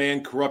know that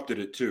man corrupted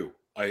it too.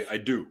 I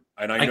do.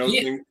 And I know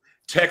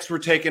texts were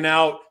taken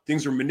out.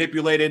 Things were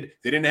manipulated.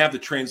 They didn't have the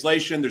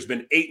translation. There's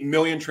been 8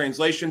 million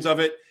translations of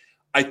it.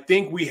 I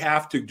think we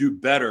have to do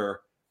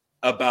better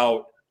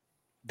about.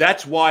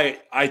 That's why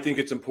I think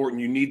it's important.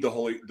 You need the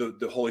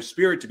Holy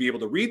Spirit to be able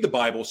to read the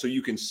Bible so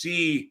you can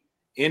see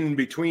in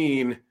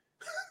between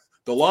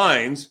the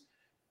lines.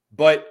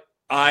 But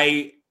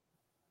I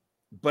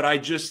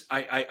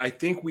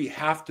think we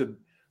have to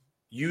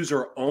use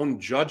our own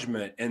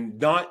judgment, and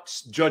not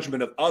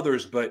judgment of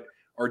others, but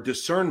our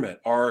discernment.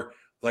 Our,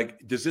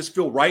 like, does this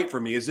feel right for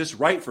me? Is this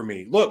right for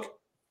me? Look,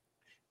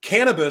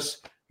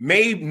 cannabis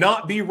may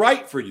not be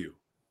right for you,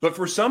 but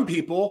for some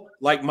people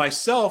like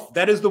myself,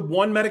 that is the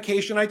one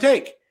medication I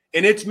take,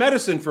 and it's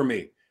medicine for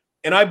me,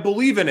 and I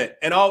believe in it.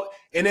 And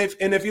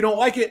if you don't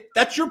like it,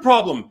 that's your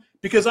problem,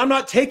 because I'm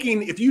not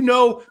taking. If you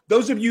know,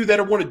 those of you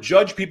that want to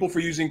judge people for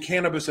using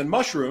cannabis and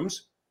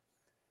mushrooms,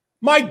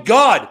 my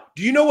God,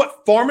 do you know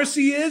what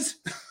pharmacy is?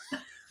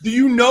 Do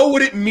you know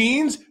what it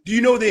means? Do you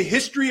know the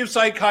history of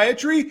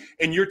psychiatry?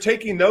 And you're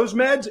taking those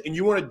meds and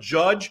you want to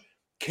judge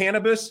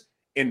cannabis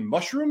and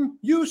mushroom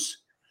use?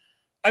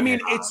 I mean,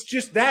 it's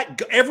just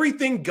that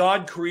everything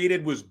God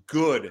created was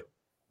good.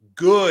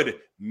 Good.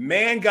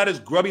 Man got his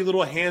grubby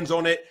little hands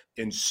on it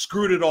and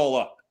screwed it all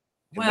up.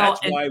 And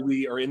that's why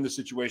we are in the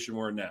situation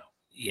we're in now.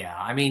 Yeah.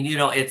 I mean,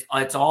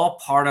 it's all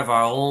part of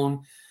our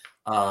own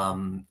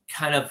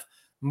kind of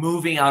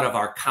moving out of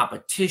our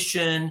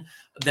competition,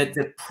 that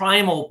the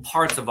primal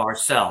parts of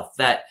ourself,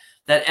 that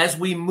as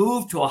we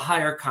move to a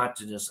higher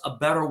consciousness, a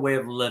better way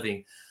of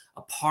living,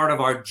 a part of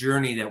our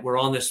journey, that we're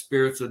on this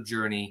spiritual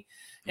journey.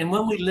 And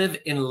when we live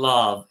in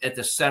love at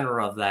the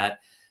center of that,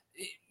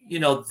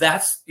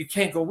 that's, you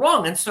can't go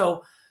wrong. And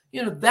so,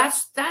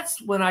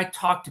 that's when I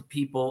talk to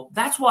people.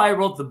 That's why I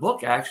wrote the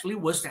book, actually,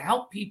 was to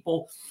help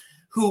people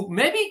who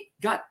maybe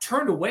got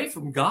turned away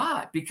from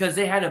God because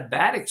they had a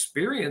bad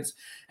experience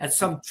at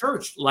some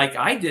church, like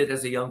I did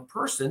as a young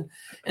person,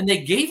 and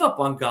they gave up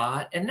on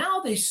God. And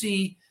now they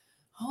see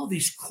all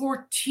these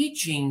core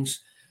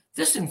teachings.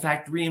 This, in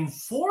fact,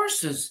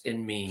 reinforces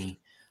in me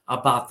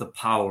about the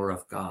power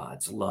of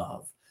God's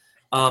love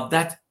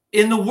that's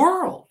in the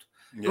world.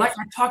 Yes. Like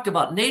I talked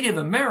about Native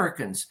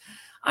Americans.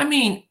 I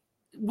mean,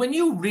 when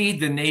you read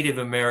the Native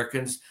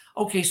Americans,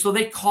 okay, so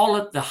they call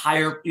it the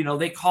higher,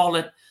 they call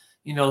it,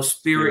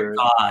 spirit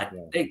God.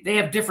 Yeah. They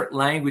have different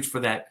language for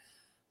that.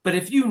 But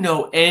if you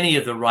know any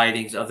of the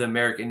writings of the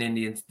American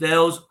Indians,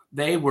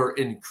 they were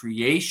in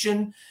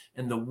creation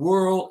and the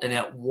world and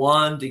at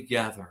one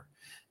together.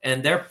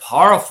 And they're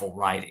powerful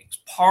writings.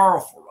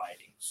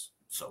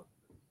 So,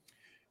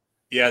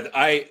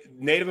 yeah,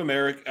 Native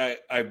American,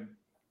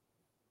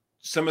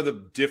 some of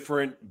the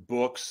different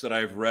books that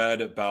I've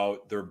read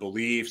about their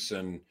beliefs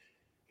and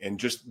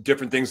just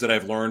different things that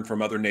I've learned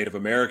from other Native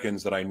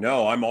Americans that I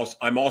know.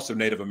 I'm also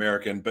Native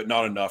American, but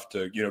not enough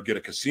to, get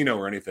a casino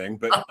or anything,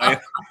 but I am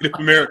Native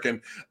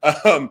American.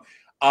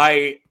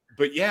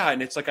 But yeah,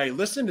 and it's like, I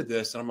listen to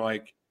this and I'm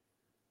like,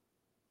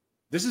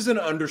 this is an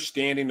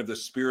understanding of the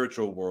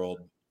spiritual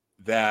world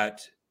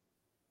that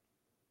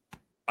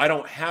I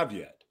don't have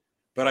yet,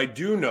 but I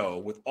do know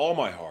with all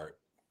my heart,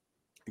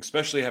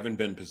 especially having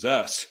been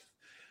possessed,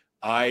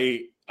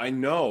 I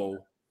know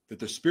that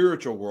the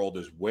spiritual world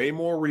is way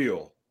more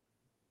real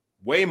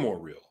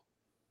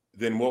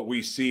than what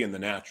we see in the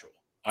natural.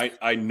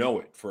 I know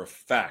it for a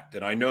fact.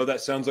 And I know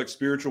that sounds like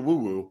spiritual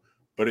woo-woo,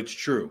 but it's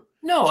true.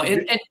 No, so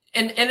and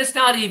it's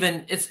not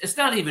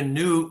even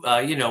new.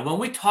 When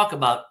we talk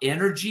about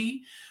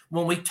energy,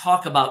 when we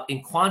talk about,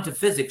 in quantum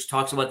physics,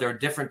 talks about there are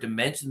different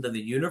dimensions of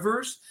the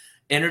universe.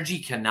 Energy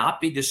cannot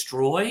be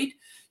destroyed.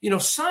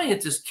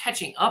 Science is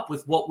catching up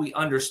with what we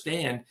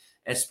understand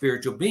as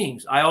spiritual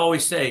beings. I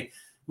always say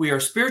we are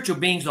spiritual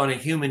beings on a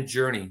human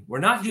journey. We're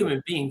not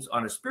human beings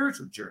on a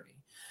spiritual journey.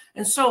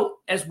 And so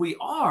as we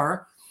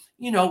are,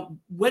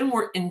 when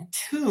we're in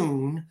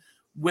tune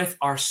with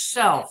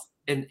ourself,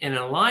 in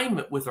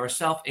alignment with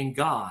ourself and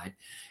God.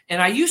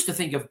 And I used to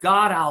think of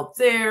God out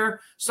there,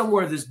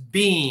 somewhere, this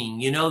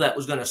being, that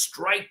was going to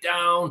strike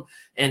down.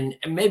 And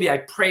maybe I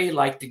pray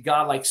to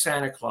God like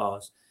Santa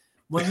Claus.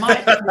 When my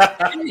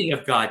understanding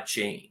of God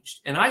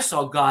changed and I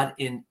saw God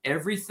in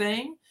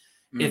everything,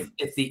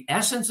 If the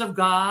essence of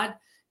God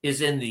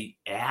is in the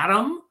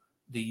atom,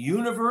 the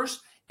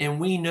universe, and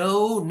we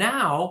know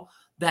now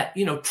that,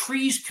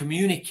 trees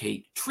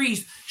communicate,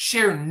 trees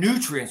share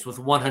nutrients with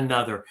one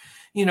another,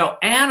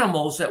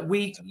 animals, that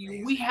we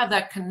have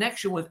that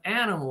connection with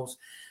animals.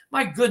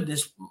 My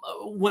goodness,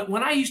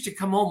 when I used to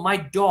come home, my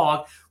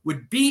dog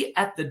would be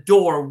at the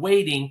door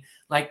waiting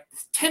like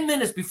 10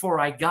 minutes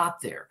before I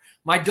got there.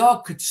 My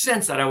dog could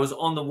sense that I was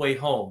on the way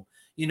home.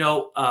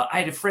 I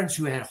had friends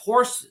who had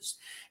horses,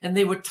 and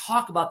they would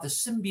talk about the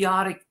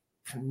symbiotic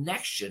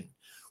connection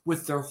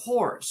with their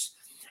horse.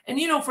 And,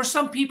 for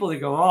some people, they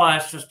go, oh,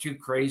 that's just too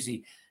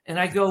crazy. And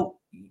I go,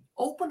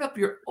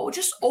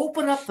 just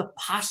open up the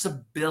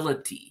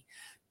possibility.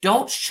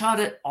 Don't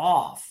shut it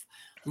off.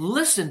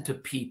 Listen to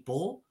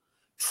people.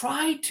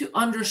 Try to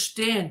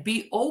understand,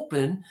 be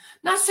open.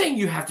 Not saying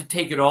you have to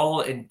take it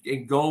all and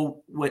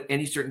go with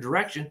any certain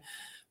direction,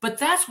 but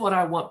that's what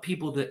I want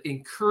people to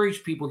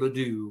encourage people to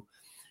do,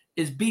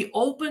 is be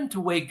open to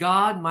way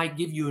God might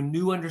give you a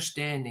new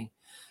understanding.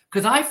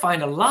 Because I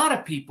find a lot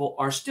of people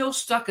are still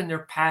stuck in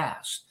their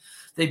past.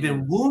 They've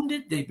been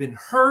wounded, they've been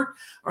hurt,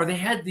 or they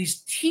had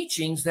these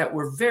teachings that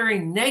were very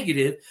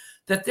negative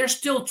that they're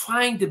still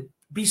trying to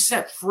be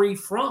set free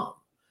from.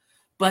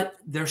 But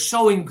they're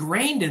so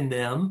ingrained in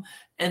them,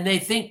 and they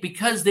think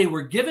because they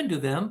were given to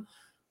them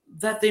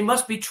that they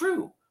must be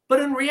true. But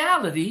in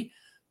reality,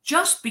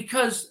 just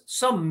because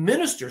some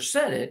minister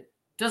said it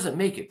doesn't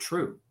make it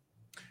true.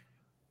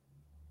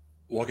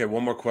 Well, okay,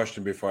 one more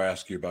question before I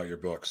ask you about your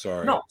book.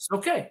 Sorry. No, it's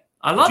okay.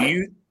 I love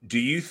it. Do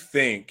you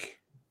think,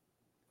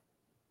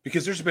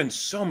 because there's been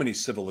so many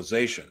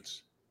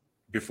civilizations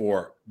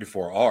before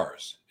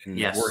ours, and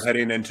yes, we're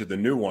heading into the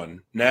new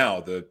one now,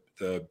 the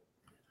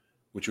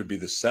which would be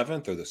the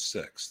 7th or the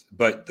 6th,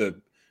 but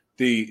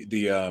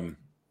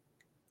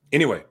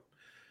anyway,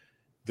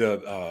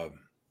 I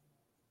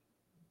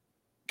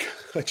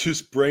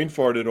just brain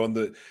farted on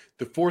the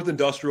 4th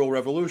Industrial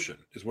Revolution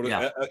is what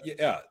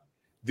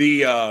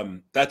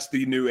that's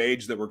the new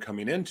age that we're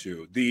coming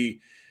into.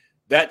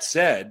 That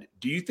said,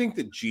 do you think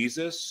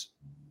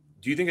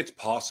it's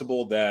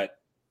possible that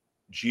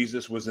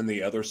Jesus was in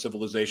the other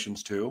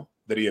civilizations too,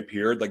 that he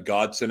appeared, like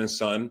God sent his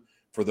son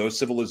for those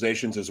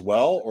civilizations as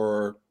well?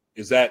 Or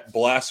is that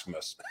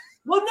blasphemous?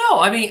 Well, no,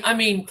 I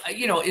mean,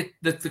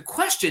 the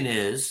question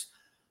is,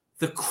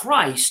 the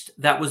Christ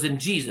that was in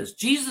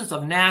Jesus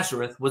of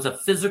Nazareth was a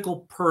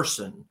physical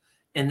person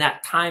in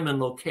that time and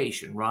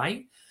location,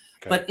 right?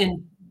 Okay. But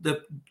in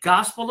the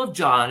Gospel of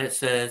John, it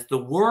says the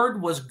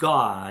Word was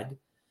God,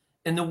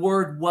 and the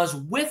Word was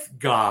with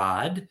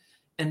God,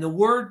 and the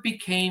Word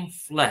became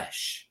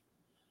flesh.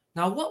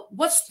 Now,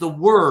 what's the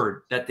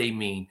Word that they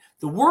mean?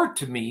 The Word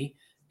to me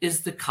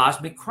is the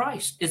cosmic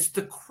Christ. It's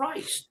the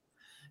Christ.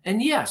 And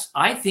yes,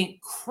 I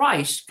think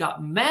Christ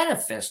got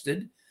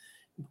manifested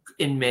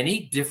in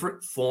many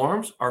different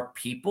forms or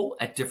people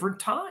at different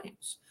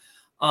times.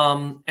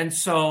 And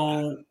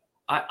so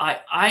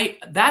I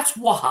that's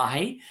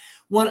why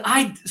when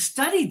I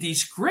study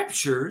these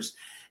scriptures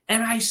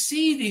and I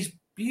see these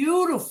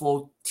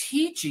beautiful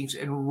teachings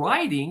and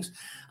writings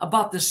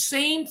about the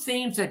same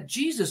themes that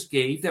Jesus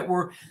gave that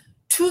were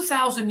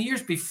 2,000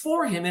 years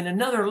before him in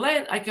another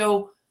land, I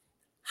go,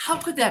 how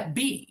could that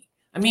be?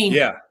 I mean,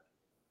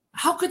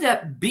 how could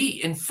that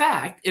be? In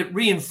fact, it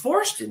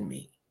reinforced in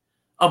me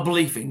a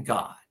belief in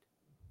God.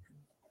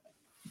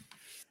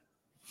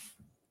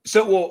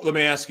 So, well, let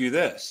me ask you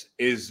this.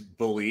 Is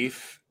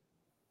belief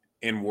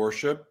in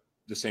worship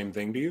the same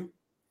thing to you?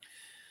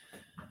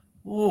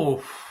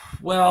 Oh,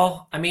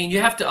 well, I mean,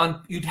 you'd have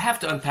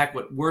to unpack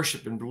what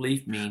worship and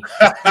belief mean.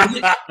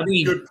 I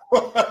mean,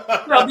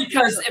 well,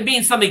 because it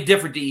means something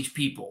different to each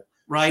people,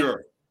 right?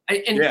 Sure.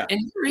 And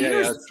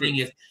here's the thing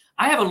is,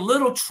 I have a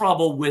little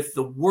trouble with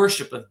the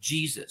worship of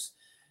Jesus.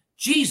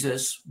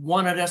 Jesus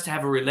wanted us to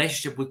have a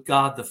relationship with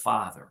God the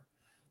Father.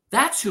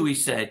 That's who he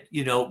said,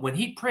 when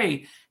he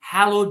prayed,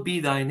 hallowed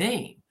be thy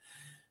name.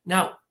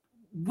 Now,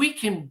 we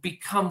can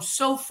become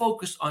so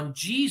focused on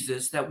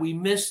Jesus that we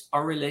miss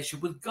our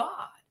relationship with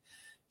God.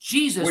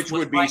 Jesus, which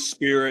would be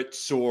spirit,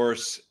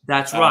 source.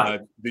 That's right.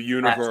 The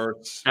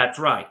universe. That's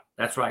right.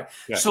 That's right.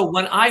 Yeah. So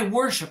when I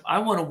worship, I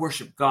want to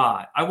worship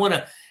God.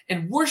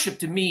 And worship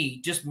to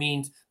me just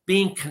means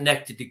being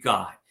connected to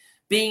God,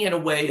 being in a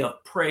way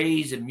of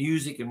praise and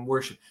music and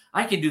worship.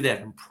 I can do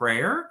that in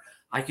prayer.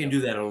 I can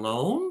do that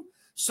alone.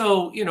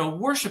 So,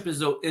 worship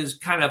is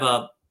kind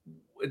of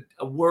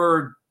a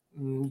word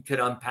you could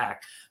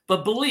unpack,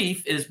 but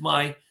belief is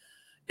my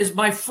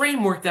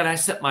framework that I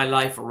set my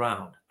life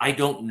around. I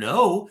don't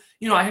know.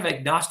 I have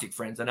agnostic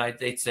friends, and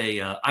they'd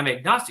say, I'm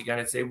agnostic. And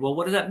I'd say, well,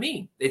 what does that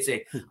mean? They'd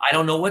say, I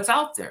don't know what's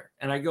out there.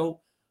 And I go,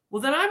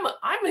 well, then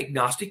I'm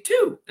agnostic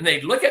too. And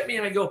they'd look at me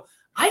and I go,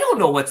 I don't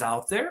know what's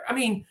out there. I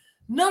mean,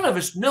 none of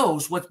us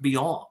knows what's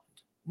beyond.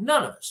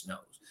 None of us knows.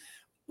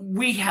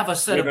 We have a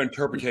set of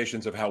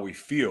interpretations of how we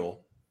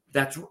feel.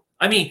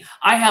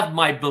 I have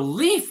my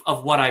belief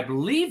of what I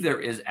believe there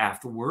is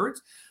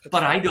afterwards,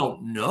 but I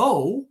don't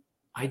know.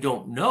 I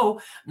don't know.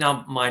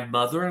 Now, my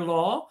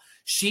mother-in-law,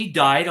 She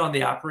died on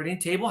the operating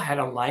table, had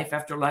a life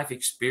after life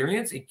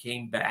experience, and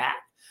came back.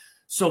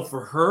 So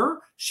for her,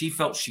 she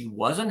felt she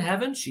was in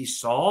heaven. She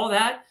saw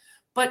that.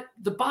 But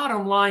the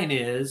bottom line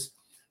is,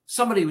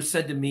 somebody who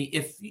said to me,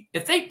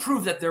 if they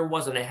proved that there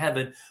wasn't a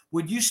heaven,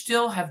 would you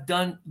still have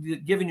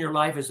given your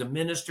life as a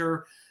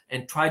minister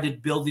and tried to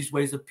build these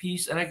ways of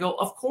peace? And I go,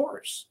 of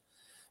course.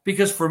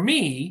 Because for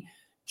me,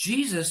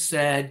 Jesus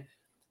said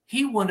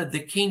he wanted the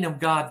kingdom of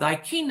God, thy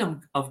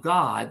kingdom of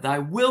God, thy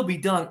will be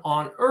done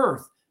on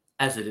earth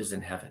as it is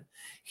in heaven.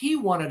 He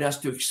wanted us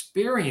to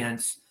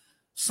experience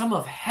some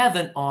of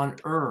heaven on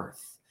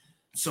earth.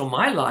 So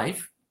my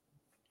life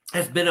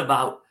has been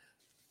about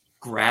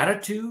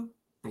gratitude,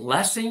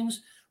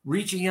 blessings,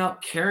 reaching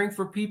out, caring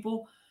for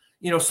people.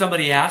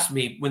 Somebody asked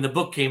me when the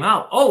book came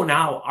out, oh,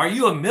 now, are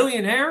you a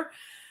millionaire?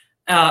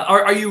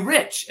 Are you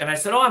rich? And I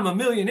said, oh, I'm a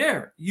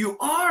millionaire. You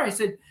are? I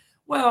said,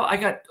 well, I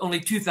got only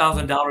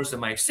 $2,000 in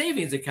my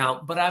savings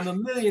account, but I'm a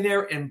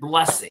millionaire in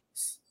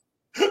blessings.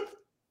 And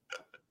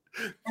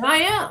I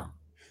am.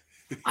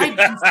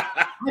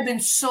 I've been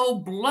so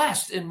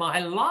blessed in my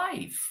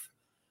life.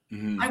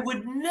 Mm-hmm. I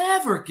would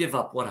never give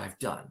up what I've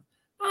done.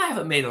 I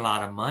haven't made a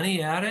lot of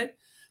money at it.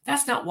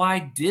 That's not why I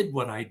did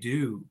what I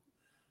do.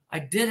 I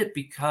did it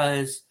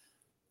because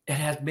it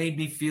has made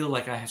me feel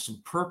like I have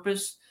some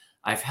purpose.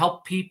 I've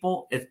helped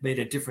people. It's made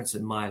a difference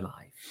in my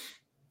life.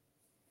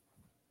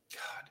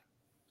 God.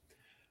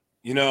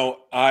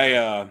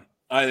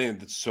 I think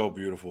that's so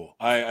beautiful.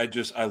 I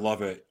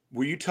love it.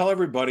 Will you tell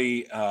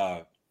everybody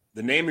the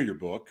name of your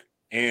book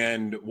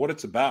and what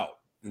it's about?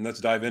 And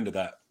let's dive into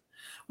that.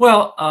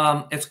 Well,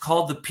 it's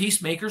called The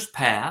Peacemaker's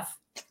Path,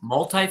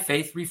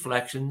 Multi-Faith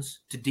Reflections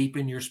to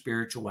Deepen Your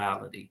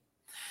Spirituality.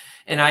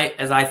 And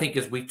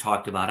as we've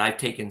talked about, I've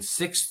taken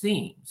 6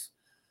 themes: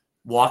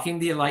 walking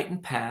the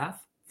enlightened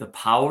path, the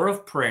power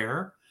of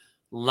prayer,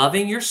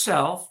 loving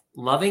yourself,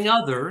 loving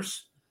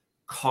others,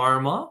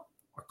 karma,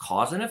 or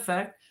cause and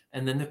effect,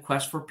 and then the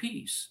quest for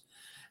peace.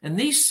 And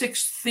these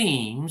 6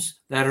 themes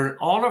that are in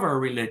all of our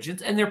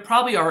religions, and there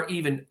probably are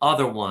even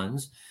other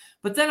ones,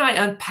 but then I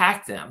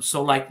unpack them.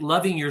 So like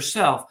loving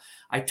yourself,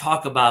 I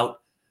talk about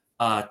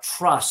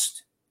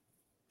trust,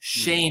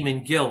 shame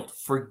and guilt,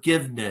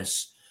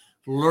 forgiveness,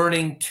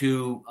 learning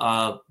to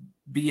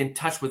be in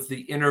touch with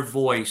the inner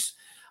voice.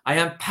 I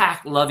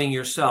unpack loving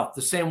yourself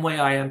the same way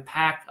I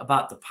unpack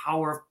about the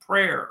power of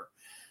prayer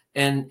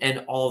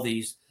and all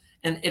these.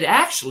 And it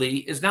actually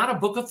is not a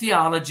book of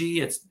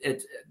theology. It's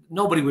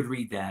nobody would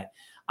read that.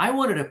 I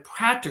wanted a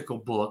practical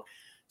book,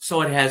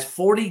 so it has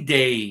 40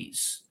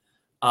 days,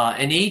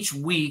 and each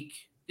week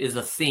is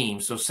a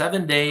theme. So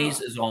 7 days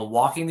is on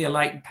walking the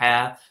enlightened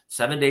path,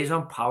 7 days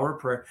on power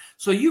of prayer.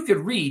 So you could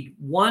read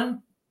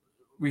one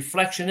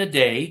reflection a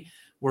day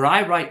where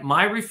I write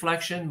my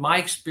reflection, my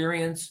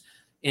experience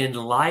in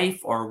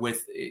life, or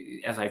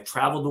as I've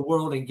traveled the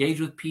world,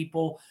 engaged with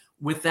people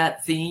with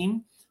that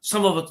theme.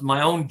 Some of it's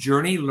my own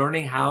journey,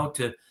 learning how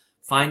to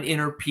find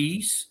inner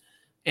peace.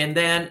 And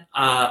then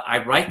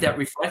I write that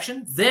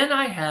reflection. Then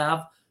I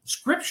have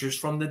scriptures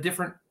from the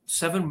different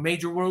 7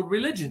 major world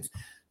religions.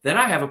 Then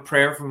I have a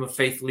prayer from a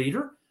faith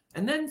leader.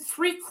 And then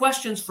 3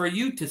 questions for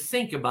you to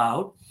think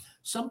about.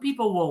 Some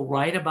people will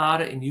write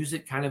about it and use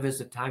it kind of as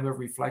a time of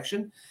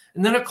reflection.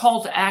 And then a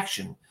call to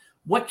action.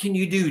 What can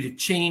you do to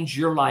change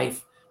your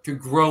life, to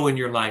grow in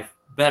your life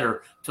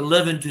better, to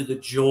live into the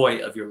joy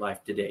of your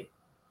life today?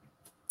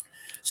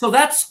 So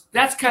that's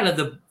kind of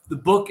the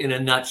book in a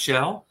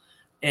nutshell.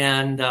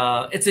 And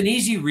it's an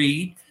easy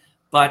read,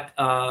 but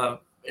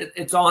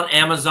it's on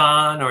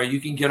Amazon, or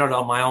you can get it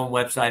on my own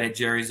website at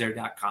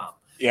jerryzare.com.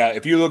 Yeah,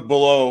 if you look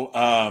below.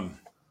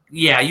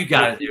 Yeah, you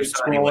got it.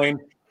 Scrolling.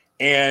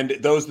 And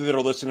those that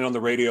are listening on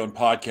the radio and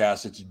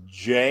podcast, it's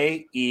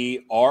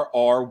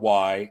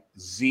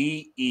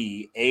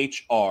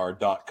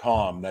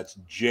JERRYZEHR.com. That's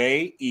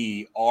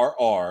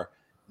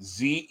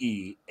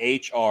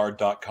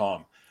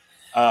JERRZEHR.com.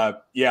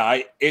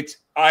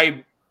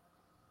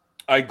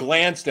 I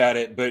glanced at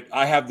it, but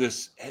I have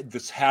this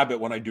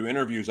habit when I do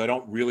interviews. I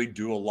don't really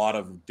do a lot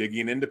of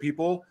digging into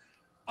people.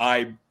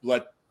 I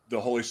let the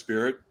Holy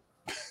Spirit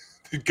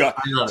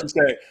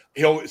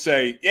he'll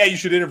say, yeah, you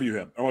should interview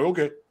him. I'm like,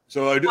 okay.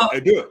 So I do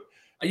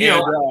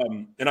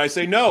it. And I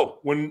say no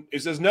when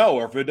it says no,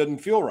 or if it doesn't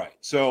feel right.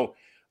 So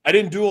I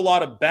didn't do a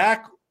lot of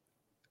back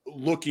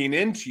looking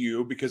into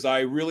you because I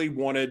really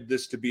wanted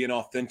this to be an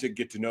authentic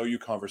get to know you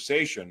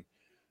conversation.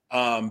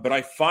 But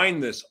I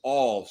find this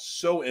all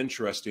so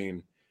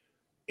interesting.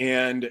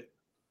 And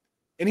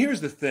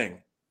here's the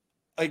thing,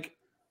 like,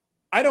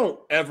 I don't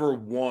ever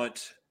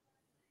want,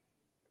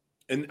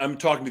 and I'm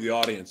talking to the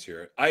audience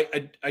here.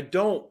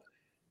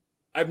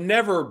 I've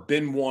never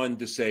been one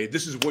to say,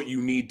 this is what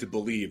you need to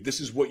believe. This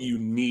is what you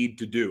need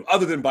to do,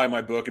 other than buy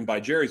my book and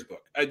buy Jerry's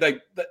book.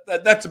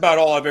 That's about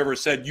all I've ever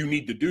said. You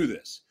need to do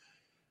this.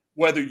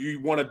 Whether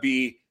you want to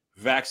be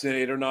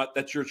vaccinated or not,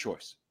 that's your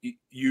choice.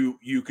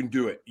 You can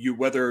do it.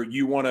 Whether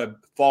you want to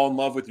fall in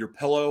love with your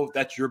pillow,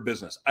 that's your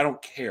business. I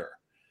don't care.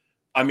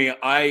 I mean,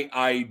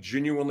 I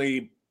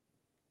genuinely,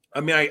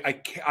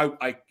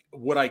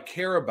 what I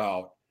care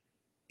about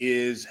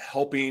is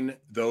helping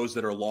those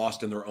that are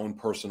lost in their own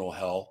personal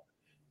hell,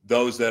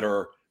 those that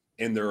are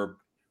in their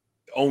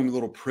own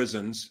little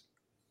prisons.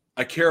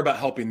 I care about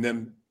helping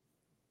them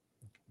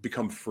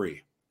become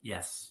free.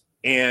 Yes.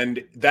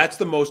 And that's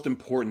the most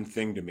important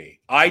thing to me.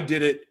 I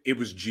did it. It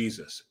was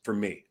Jesus for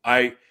me.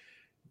 I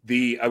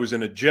was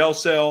in a jail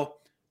cell.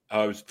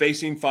 I was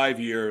facing 5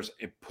 years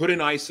and put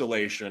in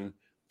isolation,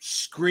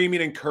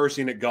 screaming and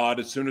cursing at God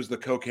as soon as the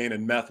cocaine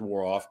and meth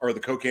wore off, or the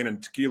cocaine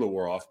and tequila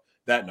wore off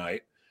that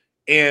night.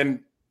 And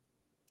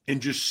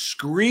just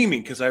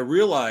screaming because I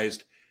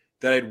realized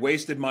that I'd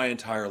wasted my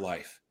entire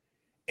life.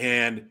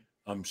 And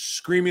I'm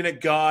screaming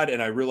at God,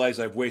 and I realize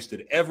I've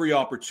wasted every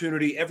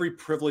opportunity, every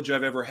privilege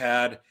I've ever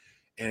had.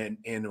 And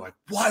like,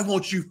 why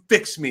won't you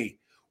fix me?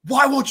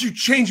 Why won't you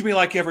change me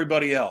like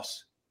everybody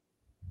else?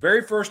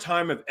 Very first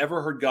time I've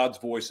ever heard God's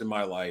voice in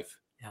my life.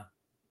 Yeah.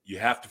 You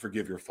have to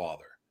forgive your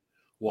father.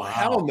 Well, Wow.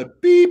 how in the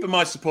beep am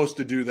I supposed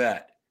to do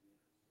that?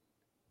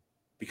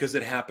 Because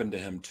it happened to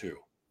him too.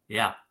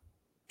 Yeah.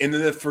 And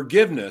then the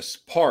forgiveness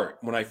part,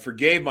 when I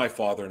forgave my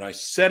father and I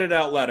said it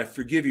out loud, I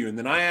forgive you. And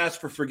then I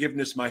asked for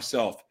forgiveness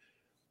myself.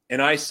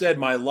 And I said,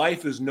 my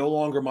life is no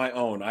longer my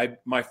own.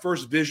 My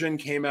first vision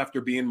came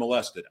after being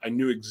molested. I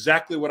knew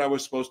exactly what I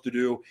was supposed to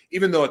do,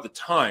 even though at the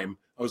time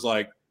I was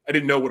like, I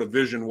didn't know what a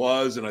vision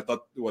was. And I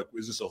thought, what,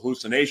 is this a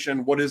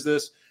hallucination? What is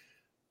this?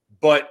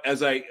 But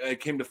as I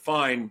came to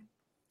find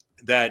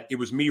that it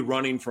was me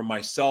running from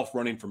myself,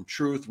 running from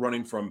truth,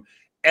 running from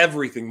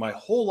everything, my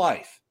whole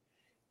life.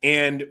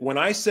 And when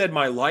I said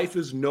my life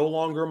is no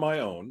longer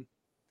my own,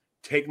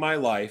 take my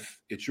life,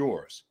 it's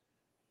yours.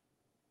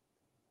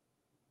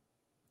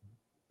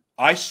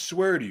 I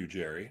swear to you,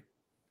 Jerry,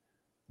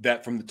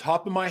 that from the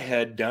top of my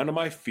head down to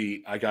my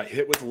feet, I got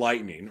hit with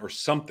lightning or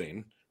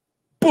something,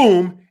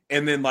 boom,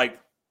 and then like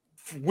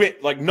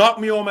knocked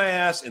me on my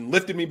ass and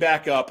lifted me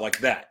back up like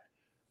that.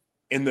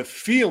 And the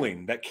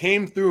feeling that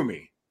came through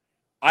me,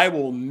 I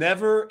will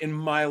never in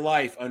my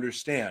life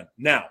understand.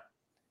 Now,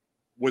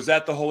 was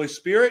that the Holy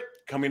Spirit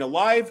coming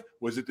alive?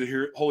 Was it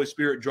the Holy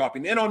Spirit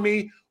dropping in on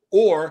me?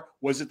 Or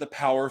was it the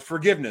power of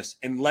forgiveness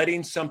and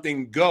letting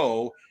something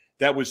go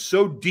that was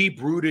so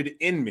deep-rooted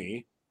in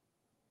me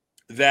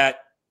that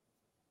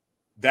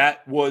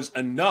was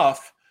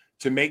enough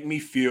to make me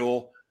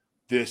feel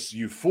this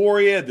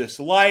euphoria, this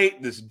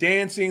light, this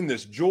dancing,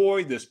 this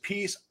joy, this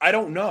peace? I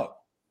don't know.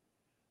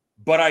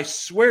 But I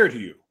swear to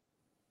you,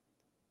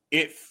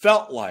 it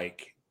felt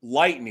like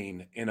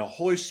lightning and a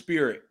Holy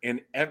Spirit.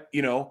 And,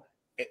 you know,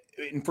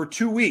 and for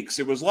 2 weeks,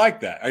 it was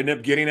like that. I ended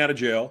up getting out of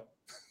jail.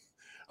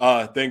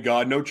 Thank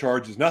God, no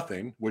charges,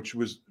 nothing, which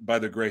was by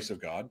the grace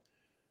of God.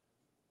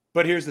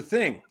 But here's the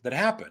thing that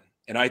happened.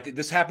 And I think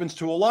this happens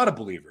to a lot of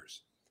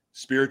believers.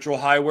 Spiritual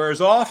high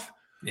wears off.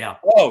 Yeah.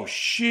 Oh,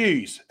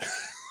 jeez.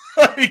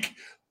 Like,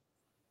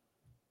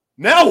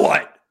 now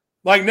what?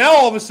 Like, now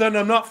all of a sudden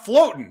I'm not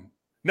floating.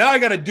 Now I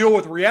got to deal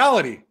with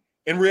reality.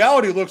 And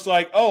reality looks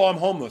like, oh, I'm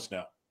homeless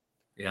now.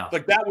 Yeah.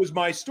 Like, that was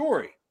my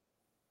story.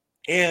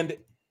 And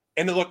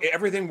look,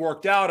 everything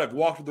worked out. I've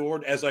walked with the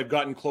Lord as I've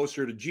gotten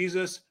closer to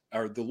Jesus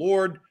or the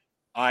Lord.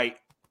 I've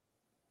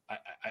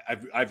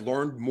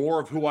learned more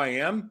of who I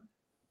am.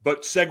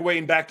 But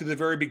segueing back to the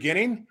very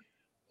beginning,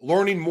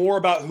 learning more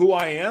about who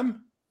I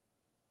am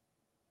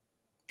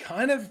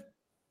kind of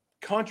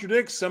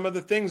contradicts some of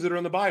the things that are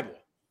in the Bible.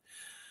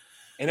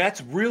 And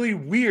that's really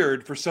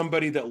weird for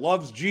somebody that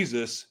loves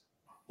Jesus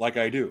like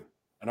I do.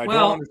 And I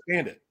don't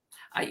understand it.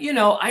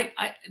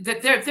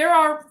 There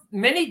are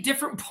many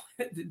different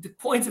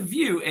points of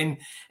view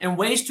and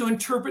ways to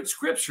interpret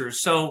scripture.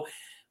 So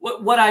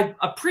what I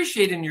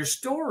appreciate in your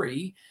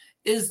story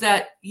is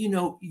that,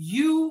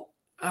 you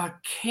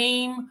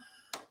came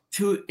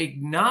to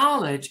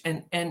acknowledge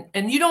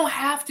and you don't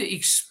have to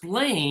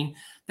explain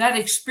that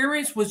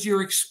experience was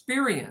your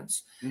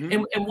experience.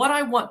 Mm-hmm. And what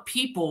I want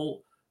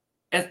people,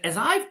 as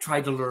I've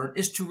tried to learn,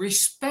 is to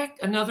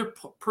respect another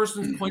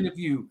person's point of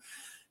view.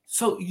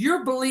 So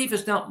your belief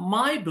is not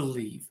my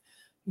belief.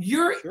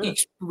 Your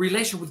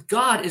relation with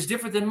God is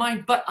different than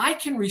mine, but I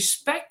can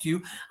respect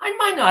you. I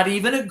might not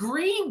even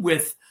agree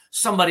with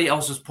somebody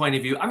else's point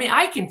of view. I mean,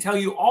 I can tell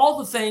you all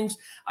the things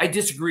I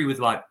disagree with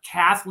about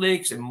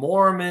Catholics and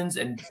Mormons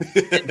and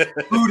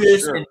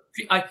Buddhists. Sure. And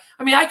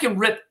I can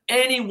rip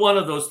any one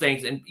of those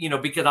things, and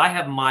because I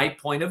have my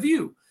point of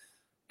view,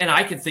 and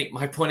I can think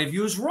my point of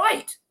view is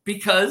right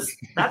because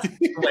that's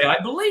the way I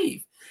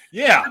believe.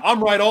 Yeah,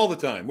 I'm right all the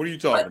time. What are you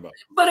talking about?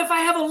 But if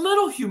I have a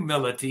little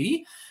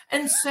humility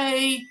and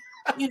say,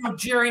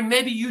 Jerry,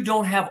 maybe you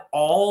don't have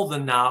all the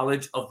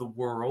knowledge of the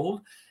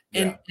world.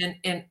 And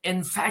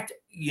in fact,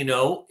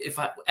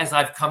 as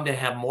I've come to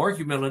have more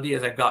humility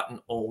as I've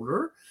gotten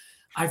older,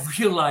 I've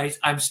realized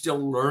I'm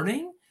still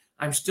learning.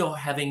 I'm still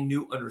having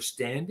new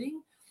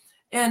understanding.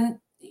 And,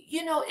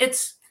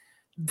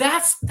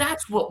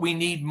 that's what we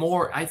need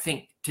more, I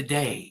think,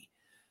 today.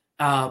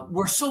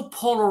 We're so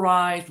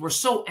polarized. We're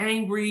so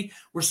angry.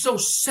 We're so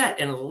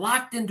set and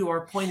locked into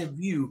our point of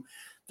view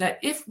that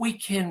if we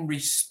can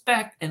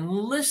respect and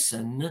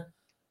listen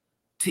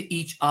to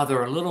each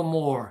other a little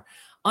more,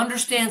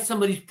 understand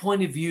somebody's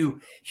point of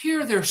view,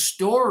 hear their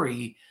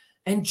story,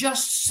 and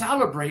just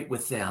celebrate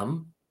with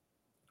them.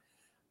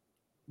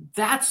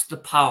 That's the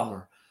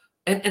power.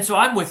 And so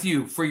I'm with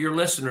you. For your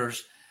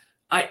listeners,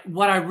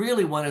 what I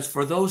really want is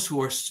for those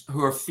who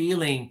are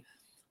feeling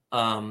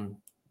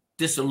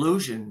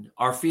disillusioned,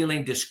 are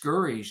feeling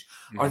discouraged,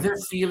 or they're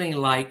feeling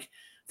like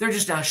they're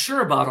just not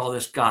sure about all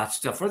this God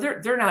stuff, or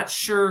they're not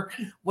sure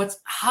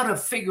how to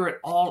figure it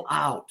all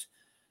out.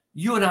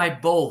 You and I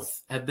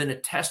both have been a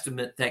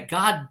testament that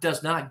God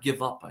does not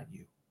give up on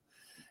you.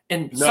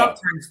 And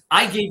sometimes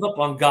I gave up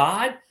on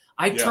God.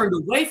 I turned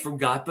away from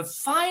God. But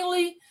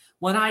finally,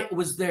 when I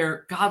was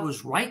there, God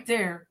was right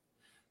there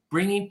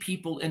bringing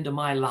people into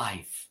my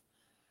life.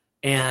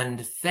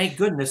 And thank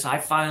goodness I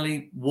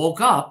finally woke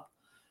up,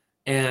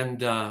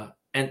 and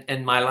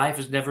my life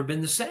has never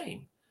been the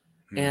same.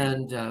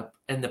 And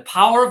the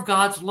power of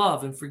God's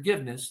love and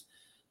forgiveness,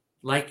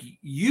 like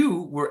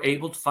you were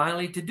able to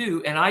finally to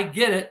do. And I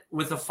get it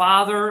with a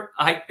father,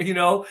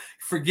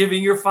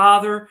 forgiving your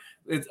father.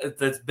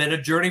 That's been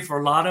a journey for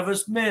a lot of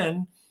us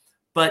men.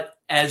 But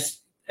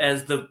as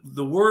the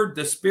word,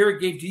 the Spirit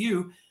gave to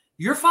you,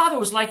 your father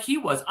was like he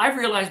was. I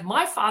realized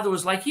my father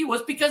was like he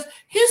was because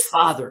his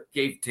father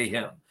gave to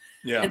him.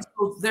 Yeah. And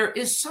so there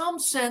is some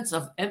sense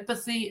of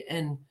empathy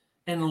and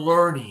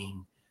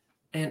learning.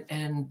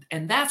 And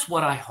that's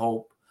what I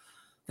hope,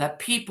 that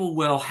people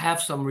will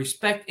have some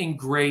respect and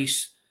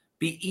grace,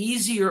 be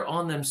easier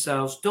on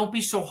themselves. Don't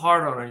be so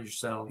hard on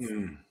yourself,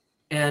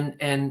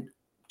 and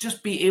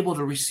just be able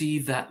to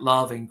receive that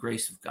love and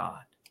grace of God.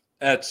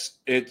 That's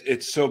it.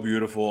 It's so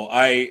beautiful.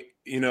 I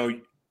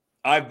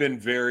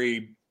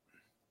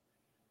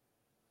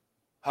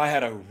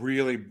had a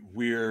really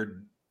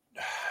weird,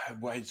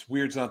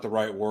 weird's not the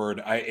right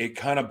word. It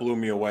kind of blew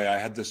me away. I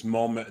had this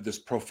moment, this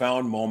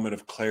profound moment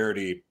of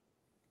clarity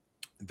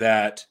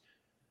that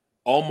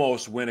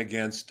almost went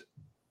against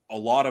a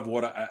lot of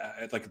what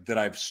that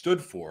I've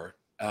stood for.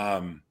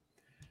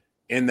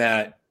 In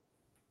that,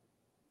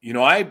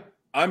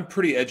 I'm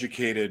pretty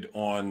educated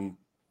on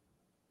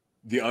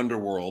the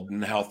underworld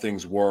and how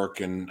things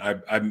work. And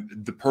I'm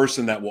the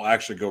person that will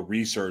actually go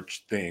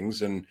research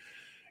things. And,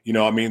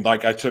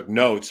 I took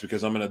notes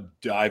because I'm going to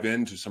dive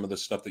into some of the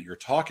stuff that you're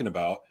talking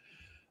about,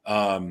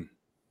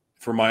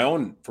 for my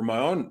own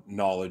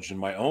knowledge and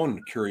my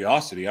own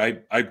curiosity. I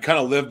kind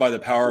of live by the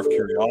power of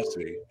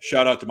curiosity.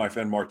 Shout out to my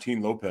friend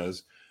Martin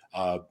Lopez.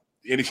 But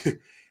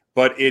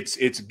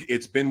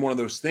it's been one of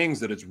those things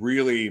that it's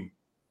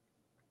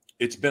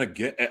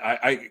been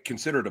I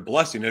consider it a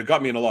blessing. It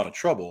got me in a lot of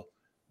trouble,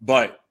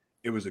 but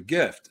it was a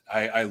gift.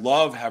 I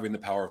love having the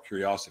power of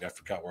curiosity. I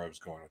forgot where I was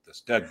going with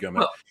this.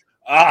 Dadgummit.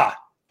 I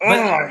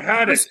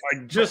had it. I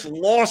just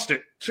lost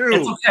it too.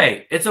 It's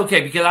okay. It's okay,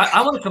 because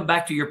I want to come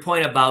back to your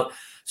point about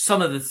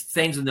some of the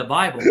things in the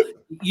Bible. It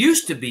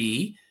used to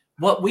be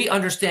what we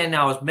understand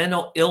now as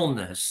mental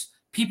illness,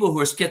 people who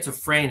are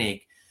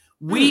schizophrenic.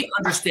 We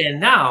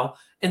understand now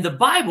in the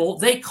Bible,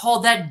 they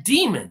called that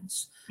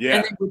demons.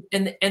 Yeah.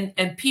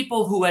 And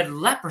people who had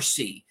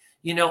leprosy,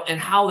 and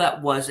how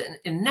that was.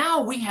 And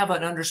now we have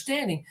an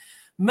understanding.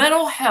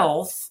 Mental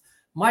health.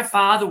 My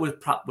father was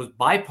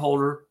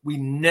bipolar. We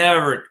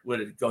never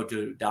would go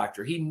to a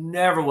doctor. He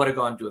never would have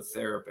gone to a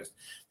therapist.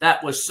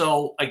 That was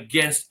so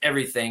against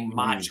everything,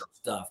 macho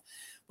stuff.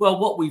 Well,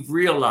 what we've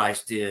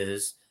realized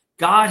is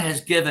God has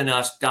given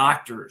us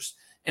doctors,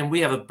 and we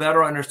have a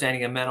better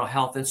understanding of mental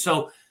health. And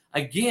so,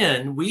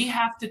 again, we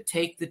have to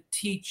take the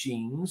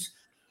teachings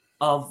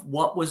of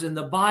what was in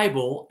the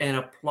Bible and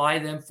apply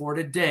them for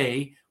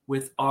today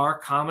with our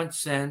common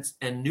sense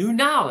and new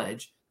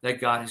knowledge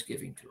that God is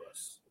giving to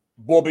us.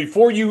 Well,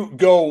 before you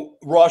go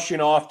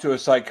rushing off to a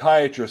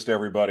psychiatrist,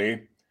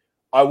 everybody,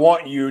 I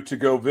want you to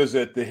go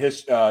visit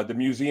the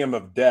Museum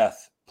of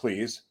Death,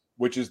 please,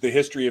 which is the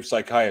history of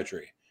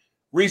psychiatry.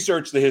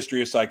 Research the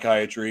history of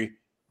psychiatry.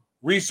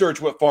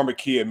 Research what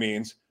pharmakia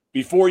means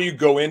before you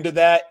go into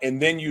that, and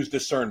then use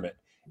discernment.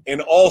 And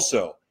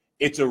also,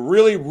 it's a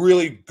really,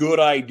 really good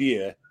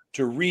idea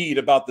to read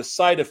about the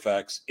side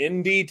effects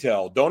in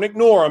detail. Don't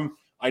ignore them.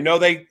 I know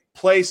they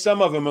play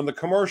some of them in the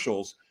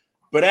commercials,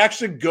 but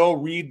actually go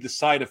read the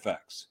side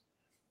effects,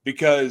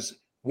 because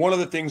one of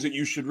the things that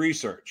you should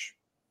research,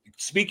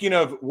 speaking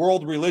of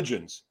world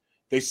religions,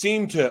 they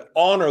seem to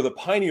honor the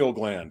pineal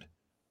gland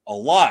a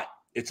lot.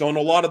 It's on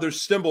a lot of their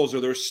symbols or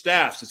their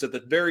staffs. It's at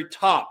the very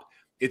top.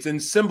 It's in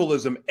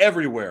symbolism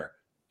everywhere.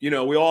 We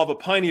all have a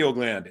pineal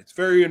gland. It's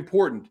very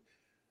important.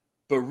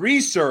 But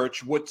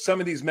research what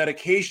some of these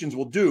medications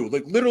will do.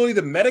 Like literally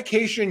the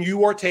medication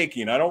you are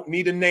taking, I don't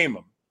need to name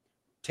them.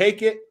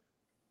 Take it,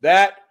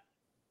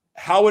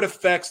 how it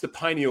affects the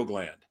pineal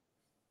gland,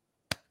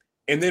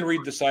 and then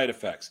read the side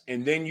effects,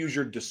 and then use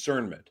your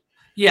discernment.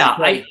 Yeah.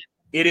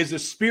 It is a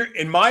spirit,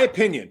 in my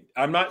opinion.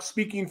 I'm not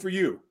speaking for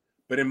you,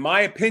 but in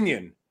my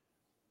opinion,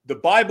 the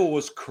Bible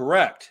was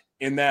correct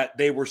in that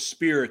they were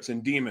spirits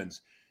and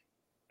demons.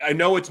 I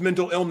know it's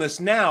mental illness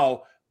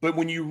now, but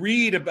when you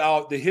read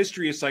about the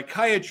history of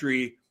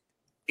psychiatry,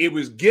 it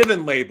was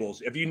given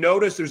labels. If you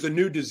notice, there's a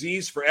new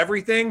disease for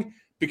everything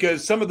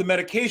because some of the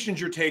medications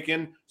you're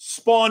taking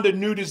spawned a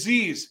new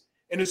disease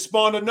and it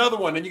spawned another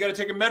one. And you got to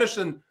take a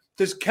medicine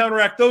to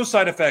counteract those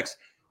side effects.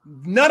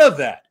 None of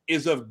that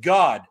is of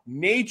God.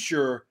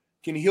 Nature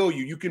can heal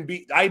you.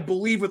 I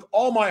believe with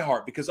all my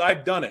heart, because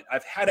I've done it.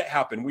 I've had it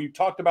happen. We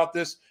talked about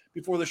this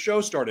before the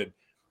show started.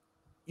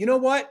 You know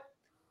what?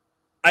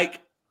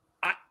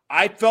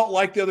 I felt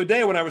like the other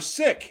day when I was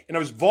sick and I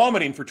was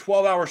vomiting for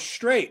 12 hours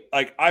straight.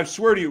 Like, I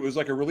swear to you, it was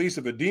like a release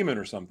of a demon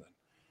or something.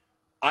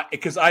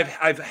 Because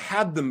I've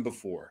had them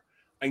before.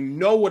 I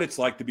know what it's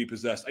like to be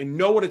possessed. I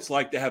know what it's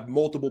like to have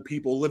multiple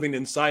people living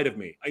inside of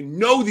me. I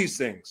know these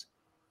things.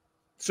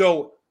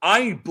 So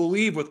I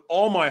believe with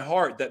all my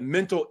heart that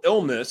mental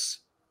illness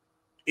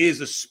is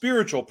a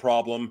spiritual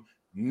problem,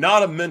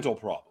 not a mental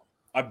problem.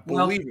 I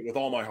believe it with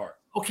all my heart.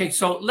 Okay,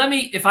 so let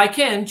me, if I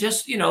can,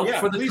 just,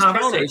 for the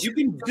conversation. You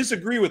can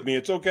disagree with me.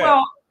 It's okay.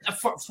 Well,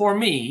 for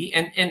me,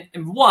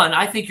 and one,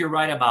 I think you're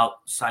right about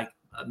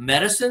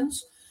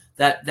medicines,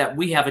 that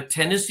we have a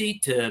tendency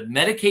to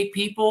medicate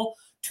people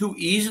too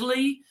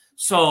easily.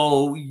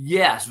 So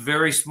yes,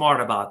 very smart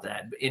about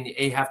that. And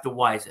you have to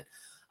wise it.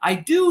 I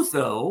do,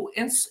 though,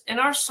 and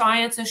our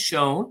science has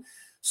shown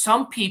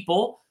some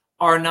people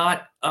are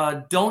not,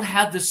 don't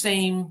have the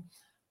same,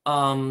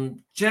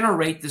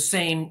 generate the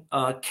same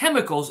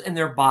chemicals in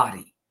their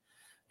body.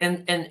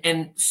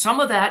 And some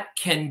of that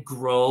can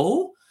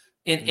grow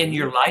in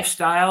your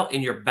lifestyle,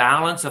 in your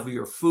balance of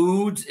your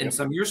foods and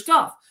some of your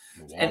stuff.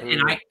 And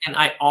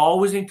I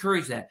always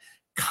encourage that.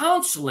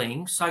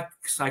 Counseling,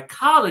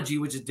 psychology,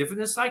 which is different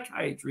than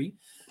psychiatry,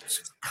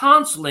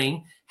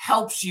 counseling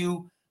helps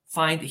you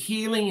find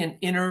healing and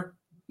inner,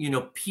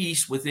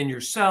 peace within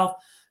yourself.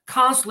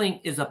 Counseling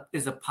is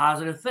a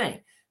positive thing.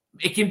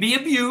 It can be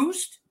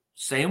abused,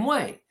 same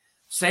way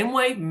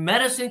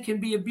medicine can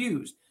be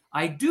abused.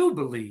 I do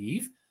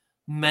believe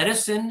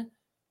medicine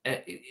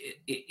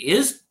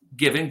is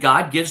given.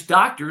 God gives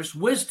doctors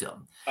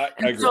wisdom. I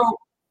agree.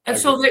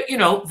 So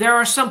that, there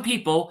are some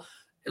people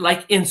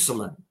like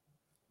insulin.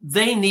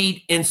 They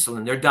need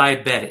insulin. They're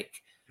diabetic.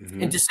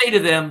 Mm-hmm. And to say to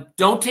them,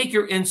 don't take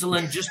your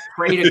insulin, just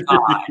pray to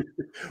God.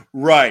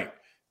 Right.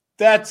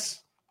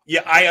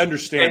 I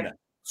understand that.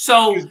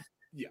 So,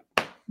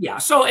 yeah.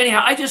 So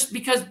anyhow, I just,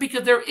 because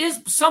there is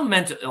some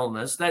mental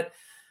illness that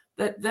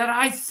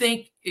I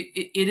think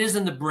it is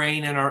in the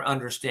brain and our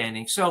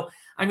understanding. So,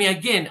 I mean,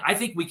 again, I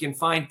think we can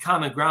find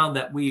common ground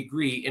that we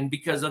agree, and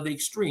because of the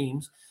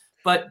extremes,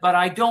 but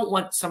I don't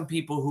want some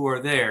people who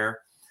are there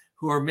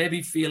who are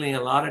maybe feeling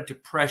a lot of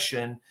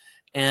depression,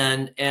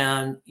 and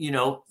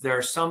there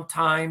are some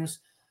times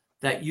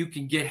that you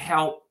can get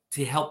help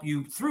to help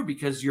you through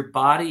because your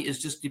body is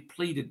just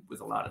depleted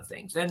with a lot of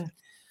things. And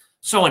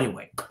so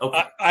anyway,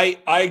 okay.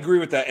 I agree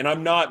with that. And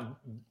I'm not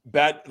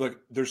bad. Look,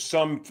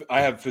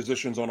 I have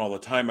physicians on all the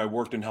time. I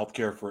worked in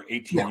healthcare for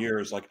 18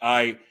 years.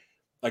 I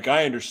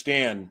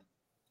understand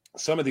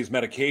some of these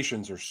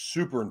medications are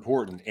super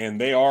important and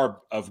they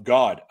are of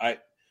God.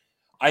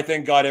 I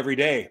thank God every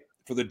day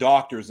for the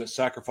doctors that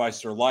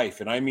sacrifice their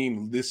life. And I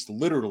mean this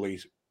literally,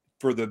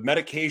 for the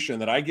medication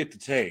that I get to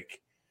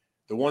take,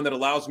 the one that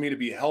allows me to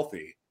be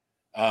healthy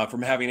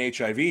from having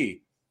HIV.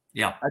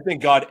 Yeah. I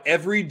thank God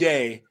every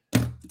day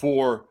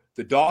for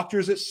the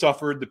doctors that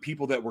suffered, the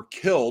people that were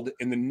killed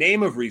in the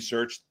name of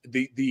research,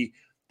 the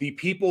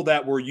people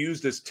that were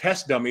used as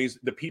test dummies,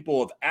 the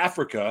people of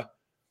Africa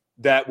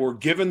that were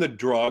given the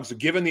drugs,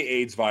 given the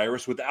AIDS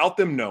virus without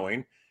them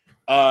knowing,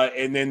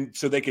 and then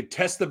so they could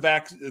test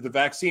the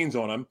vaccines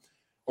on them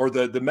or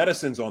the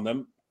medicines on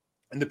them,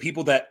 and the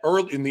people that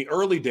in the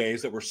early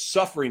days that were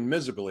suffering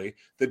miserably,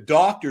 the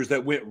doctors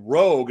that went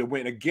rogue and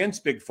went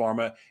against Big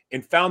Pharma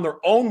and found their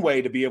own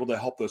way to be able to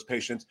help those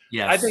patients.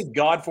 Yes. I thank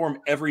God for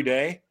them every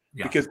day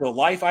because the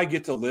life I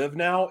get to live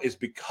now is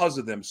because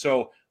of them.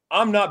 So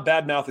I'm not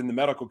bad-mouthing the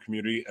medical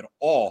community at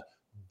all,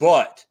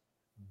 but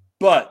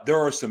there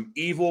are some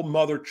evil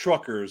mother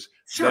truckers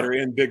that are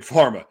in Big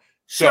Pharma.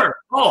 Sure.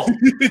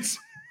 It's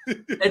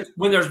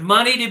when there's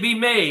money to be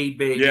made,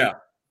 baby. Yeah.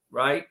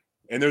 Right.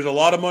 And there's a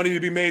lot of money to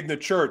be made in the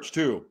church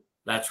too.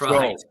 That's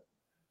right.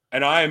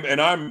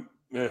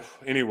 So,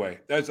 anyway,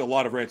 that's a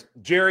lot of rants.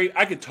 Jerry,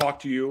 I could talk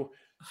to you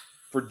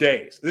for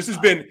days. This is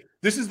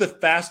the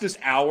fastest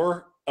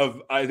hour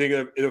of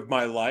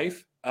my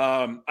life.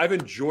 I've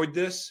enjoyed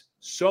this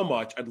so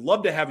much. I'd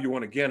love to have you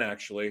on again,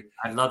 actually.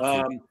 I'd love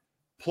to.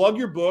 Plug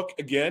your book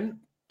again.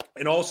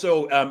 And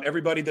also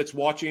everybody that's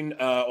watching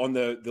on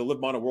the Live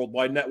Mana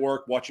Worldwide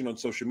Network, watching on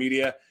social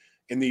media,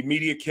 in the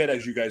media kit,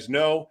 as you guys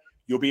know,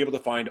 you'll be able to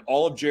find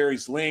all of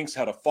Jerry's links,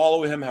 how to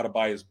follow him, how to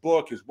buy his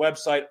book, his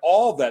website,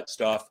 all of that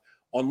stuff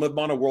on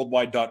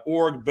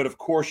livemanaworldwide.org. But of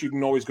course, you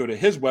can always go to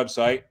his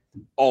website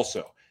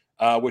also,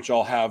 which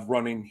I'll have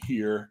running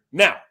here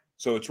now.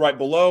 So it's right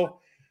below.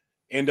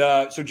 And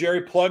so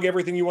Jerry, plug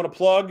everything you want to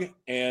plug,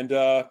 and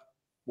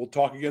we'll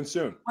talk again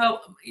soon.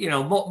 Well,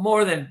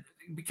 more than,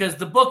 because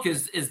the book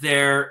is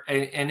there,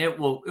 and it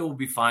will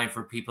be fine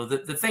for people.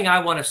 The thing I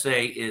want to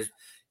say is,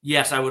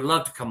 yes, I would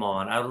love to come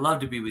on. I would love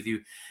to be with you.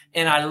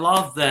 And I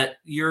love that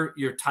your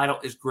title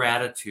is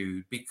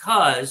gratitude,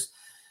 because,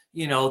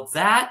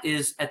 that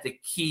is at the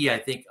key, I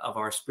think, of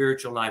our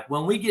spiritual life.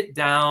 When we get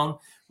down,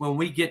 when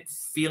we get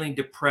feeling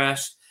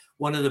depressed,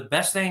 one of the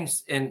best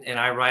things, and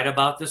I write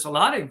about this a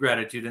lot in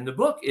Gratitude in the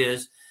book,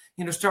 is,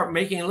 start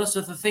making a list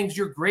of the things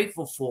you're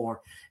grateful for.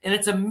 And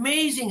it's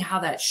amazing how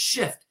that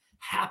shift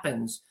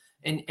happens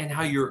and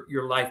how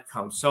your life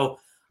comes. So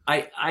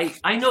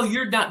I know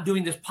you're not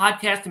doing this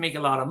podcast to make a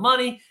lot of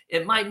money.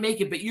 It might make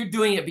it, but you're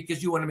doing it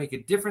because you want to make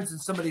a difference in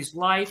somebody's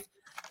life.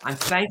 I'm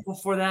thankful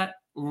for that.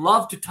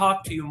 Love to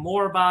talk to you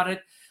more about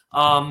it.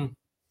 And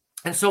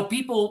so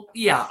people,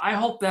 I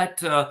hope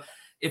that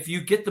if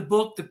you get the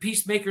book, The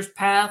Peacemaker's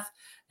Path,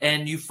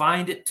 and you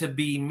find it to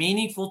be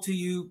meaningful to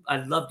you,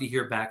 I'd love to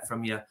hear back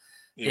from you.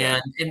 Yeah.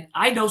 And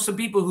I know some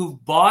people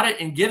who've bought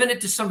it and given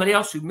it to somebody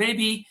else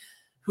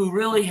who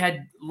really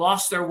had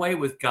lost their way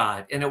with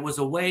God. And it was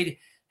a way to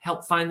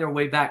help find their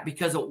way back,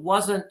 because it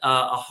wasn't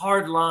a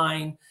hard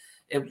line.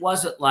 It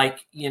wasn't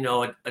like,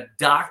 a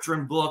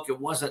doctrine book. It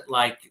wasn't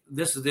like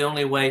this is the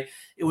only way.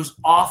 It was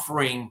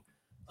offering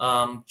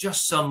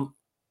just some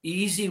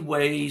easy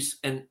ways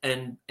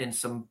and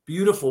some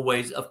beautiful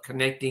ways of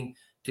connecting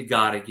to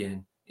God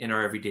again in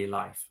our everyday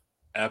life.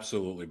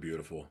 Absolutely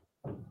beautiful.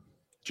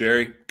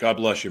 Jerry, God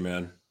bless you,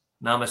 man.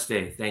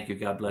 Namaste. Thank you.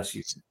 God bless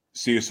you.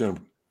 See you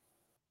soon.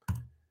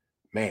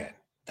 Man,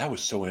 that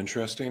was so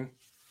interesting.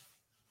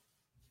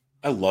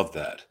 I love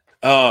that.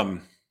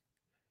 I'm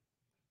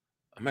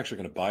actually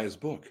going to buy his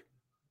book.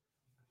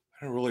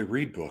 I don't really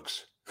read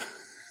books.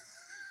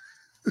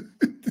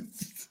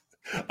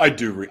 I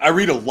do read. I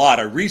read a lot.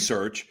 I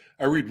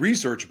read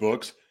research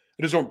books.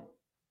 I just don't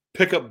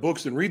pick up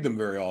books and read them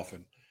very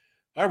often.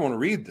 I want to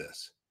read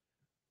this.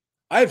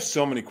 I have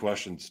so many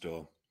questions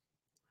still.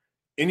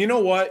 And you know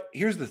what?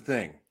 Here's the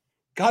thing.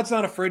 God's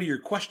not afraid of your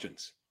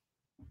questions.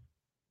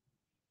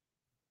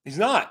 He's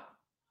not.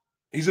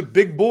 He's a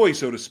big boy,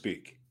 so to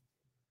speak.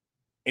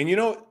 And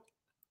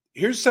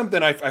here's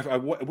something I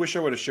wish I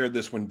would have shared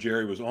this when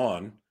Jerry was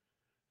on.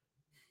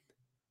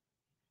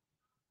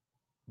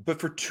 But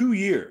for 2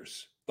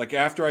 years, like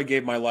after I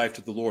gave my life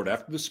to the Lord,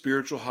 after the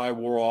spiritual high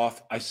wore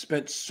off, I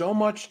spent so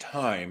much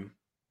time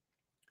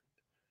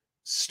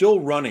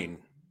still running,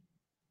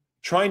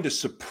 trying to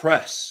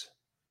suppress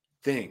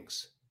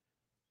things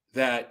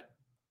that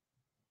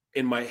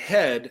in my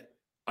head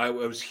I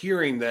was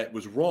hearing that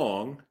was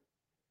wrong,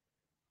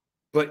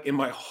 but in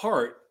my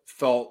heart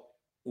felt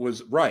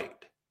was right.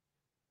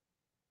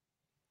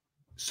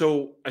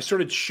 So I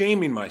started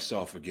shaming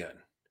myself again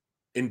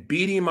and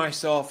beating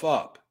myself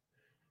up.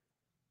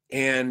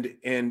 And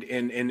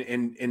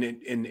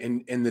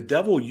the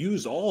devil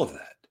used all of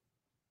that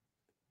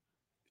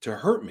to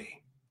hurt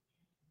me.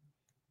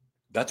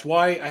 That's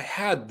why I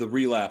had the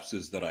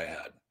relapses that I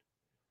had.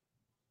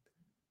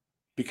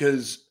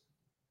 Because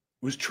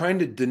I was trying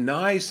to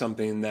deny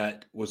something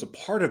that was a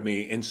part of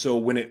me. And so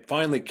when it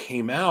finally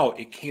came out,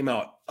 it came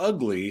out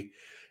ugly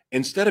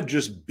instead of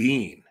just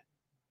being.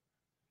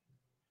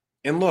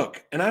 And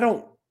look, and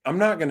I'm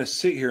not going to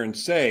sit here and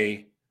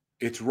say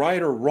it's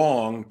right or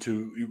wrong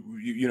to,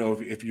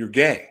 if you're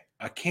gay.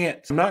 I'm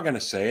not going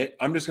to say it.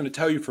 I'm just going to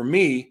tell you, for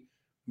me,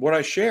 what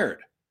I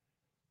shared.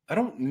 I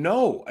don't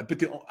know,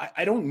 but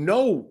I don't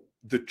know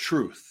the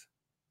truth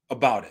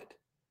about it.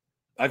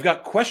 I've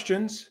got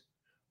questions.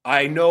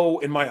 I know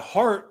in my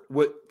heart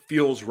what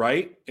feels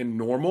right and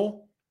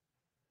normal.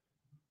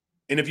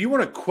 And if you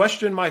want to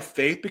question my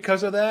faith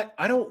because of that,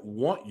 I don't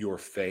want your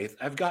faith.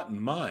 I've got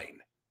mine.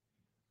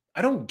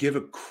 I don't give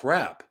a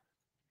crap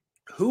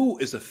who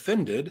is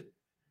offended.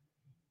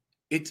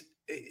 It's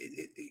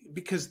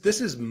because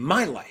this is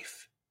my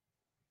life,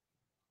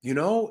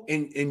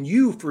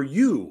 and for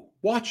you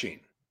watching.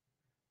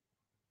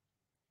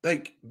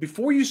 Like,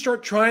 before you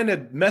start trying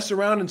to mess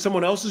around in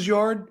someone else's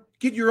yard,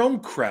 get your own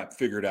crap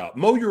figured out.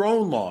 Mow your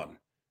own lawn.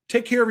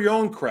 Take care of your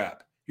own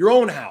crap, your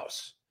own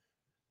house.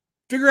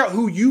 Figure out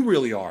who you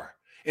really are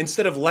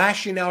instead of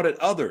lashing out at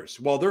others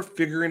while they're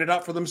figuring it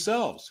out for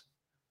themselves.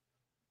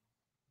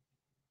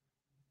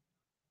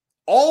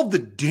 All the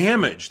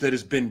damage that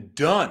has been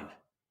done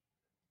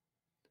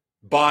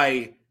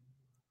by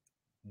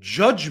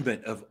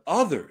judgment of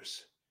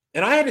others.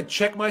 And I had to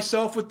check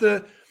myself with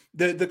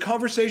the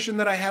conversation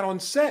that I had on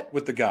set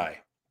with the guy.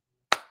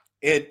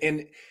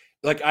 And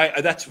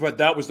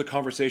that was the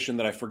conversation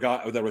that I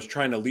forgot, that I was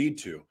trying to lead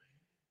to.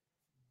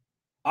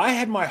 I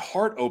had my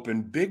heart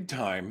open big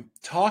time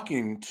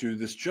talking to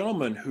this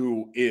gentleman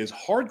who is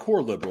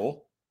hardcore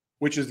liberal,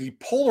 which is the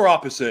polar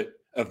opposite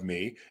of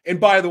me. And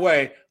by the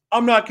way,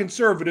 I'm not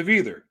conservative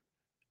either.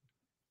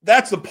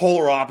 That's the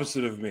polar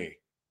opposite of me.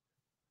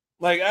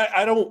 Like,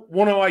 I don't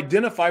want to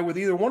identify with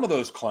either one of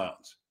those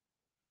clowns,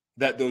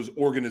 those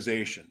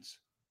organizations.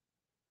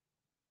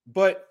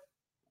 But,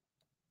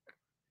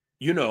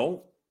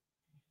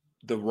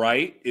 the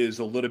right is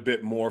a little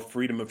bit more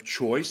freedom of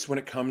choice when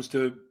it comes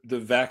to the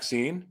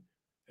vaccine.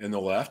 And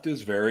the left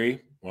is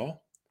very,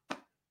 well,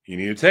 you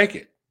need to take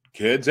it.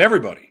 Kids,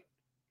 everybody.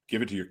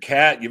 Give it to your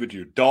cat, give it to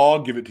your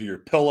dog, give it to your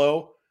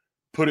pillow,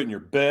 put it in your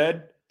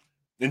bed,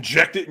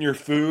 inject it in your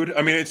food.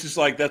 I mean, it's just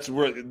like that's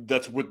what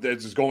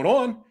is going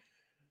on.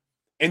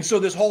 And so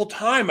this whole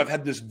time I've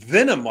had this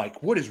venom,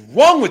 like, what is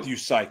wrong with you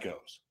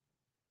psychos?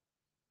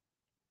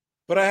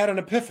 But I had an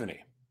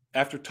epiphany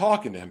after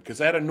talking to him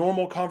because I had a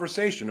normal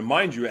conversation. And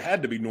mind you, it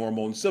had to be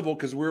normal and civil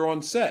because we were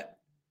on set.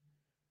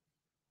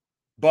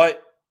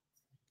 But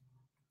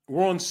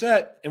we're on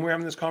set and we're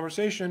having this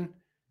conversation.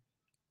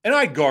 And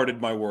I guarded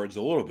my words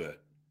a little bit.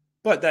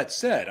 But that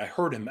said, I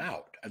heard him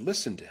out. I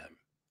listened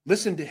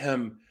to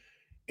him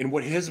in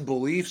what his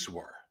beliefs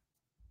were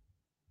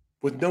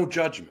with no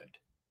judgment.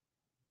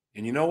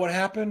 And you know what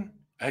happened?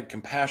 I had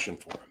compassion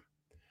for him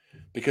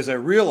because I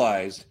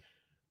realized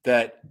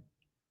that,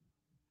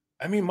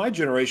 I mean, my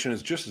generation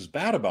is just as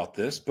bad about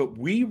this, but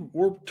we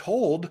were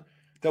told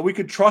that we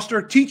could trust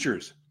our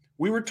teachers.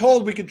 We were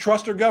told we could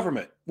trust our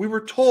government. We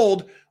were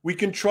told we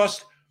can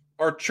trust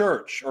our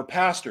church, our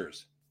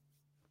pastors.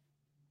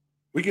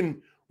 We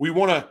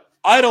want to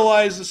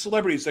idolize the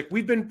celebrities. Like,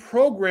 we've been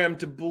programmed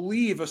to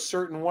believe a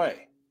certain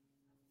way.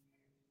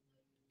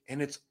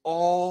 And it's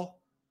all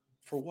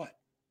for what?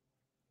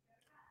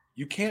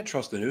 You can't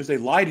trust the news. They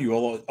lie to you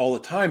all the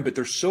time, but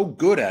they're so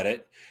good at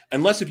it.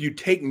 Unless if you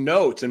take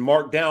notes and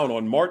mark down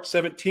on March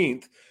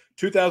 17th,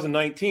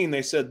 2019,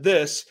 they said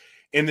this.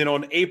 And then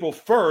on April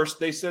 1st,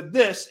 they said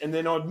this. And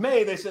then on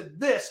May, they said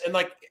this. And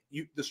like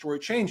the story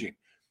changing.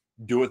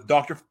 Do it with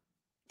Dr.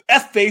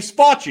 F-Face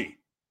Fauci.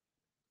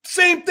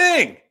 Same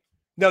thing.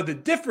 Now, the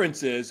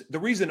difference is the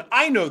reason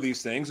I know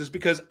these things is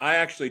because I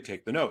actually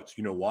take the notes.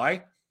 You know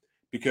why?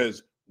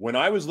 Because when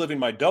I was living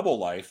my double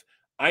life,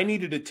 I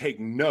needed to take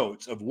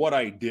notes of what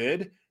I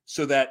did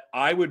so that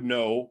I would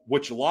know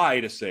which lie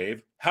to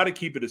save, how to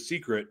keep it a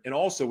secret, and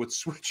also with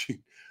switching.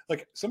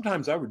 Like,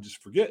 sometimes I would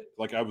just forget.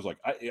 Like, I was like,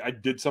 I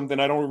did something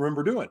I don't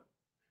remember doing.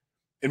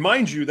 And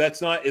mind you,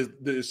 that's not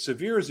as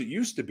severe as it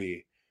used to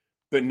be.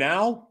 But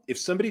now, if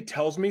somebody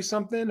tells me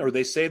something or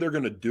they say they're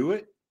going to do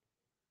it,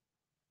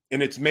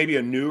 and it's maybe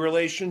a new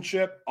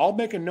relationship, I'll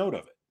make a note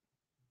of it.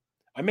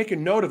 I make a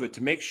note of it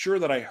to make sure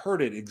that I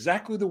heard it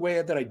exactly the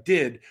way that I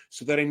did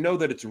so that I know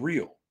that it's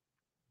real.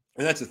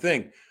 And that's the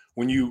thing.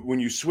 When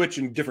you switch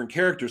in different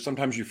characters,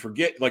 sometimes you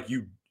forget, like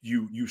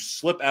you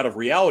slip out of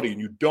reality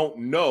and you don't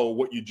know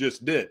what you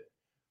just did.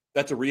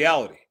 That's a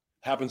reality. It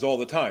happens all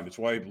the time. It's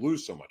why I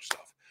lose so much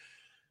stuff.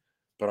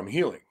 But I'm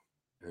healing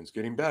and it's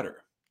getting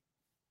better.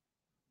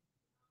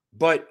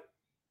 But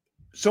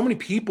so many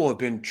people have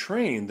been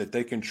trained that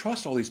they can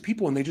trust all these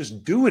people and they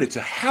just do it. It's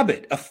a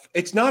habit.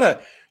 It's not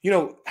a,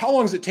 how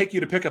long does it take you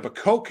to pick up a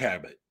Coke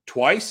habit?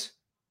 Twice?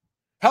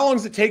 How long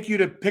does it take you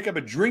to pick up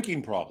a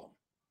drinking problem?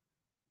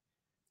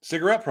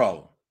 Cigarette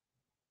problem?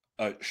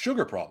 A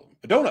sugar problem?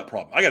 A donut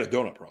problem? I got a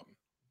donut problem.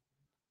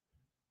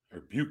 I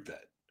rebuke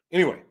that.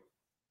 Anyway.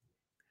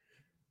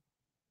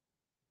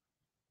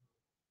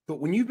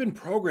 But when you've been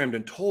programmed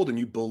and told and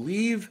you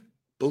believe,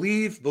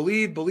 trust,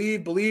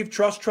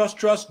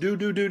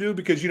 do,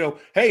 because,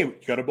 hey, you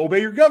got to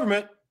obey your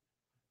government.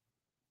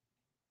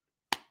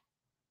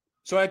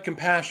 So I had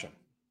compassion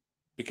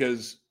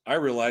because I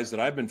realized that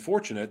I've been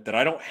fortunate that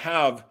I don't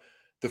have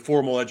the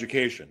formal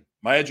education.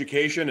 My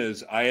education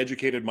is I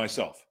educated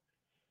myself.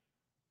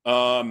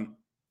 I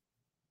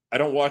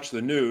don't watch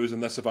the news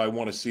unless if I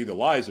want to see the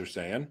lies they're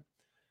saying.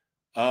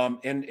 I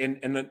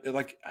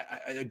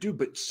do,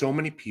 but so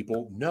many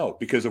people know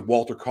because of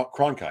Walter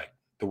Cronkite,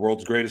 the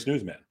world's greatest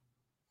newsman.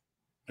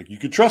 Like, you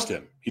could trust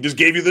him. He just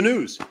gave you the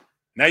news.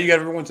 Now you got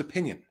everyone's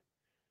opinion.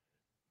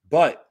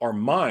 But our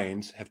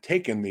minds have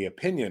taken the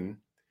opinion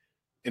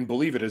and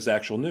believe it as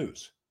actual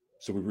news.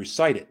 So we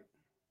recite it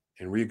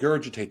and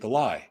regurgitate the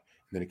lie.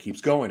 And then it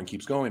keeps going and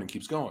keeps going and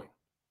keeps going.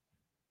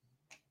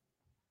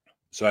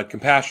 So I had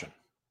compassion.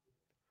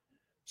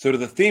 So to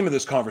the theme of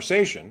this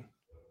conversation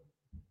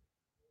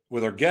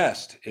with our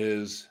guest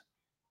is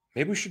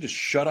maybe we should just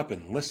shut up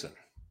and listen.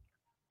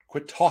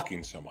 Quit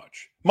talking so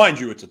much. Mind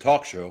you, it's a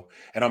talk show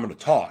and I'm going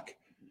to talk.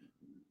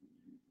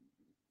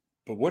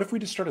 But what if we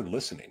just started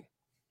listening?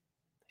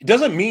 It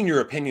doesn't mean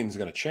your opinion is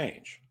going to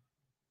change.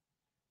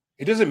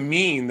 It doesn't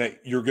mean that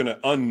you're going to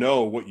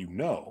unknow what you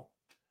know.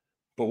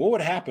 But what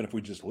would happen if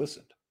we just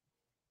listened?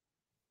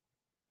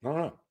 I don't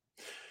know.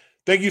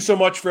 Thank you so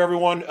much for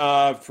everyone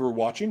for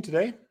watching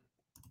today.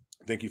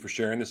 Thank you for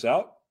sharing this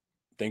out.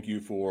 Thank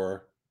you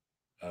for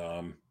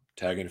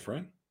tagging a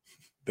friend.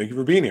 Thank you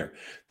for being here.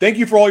 Thank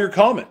you for all your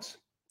comments.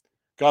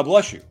 God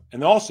bless you.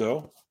 And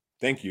also,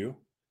 thank you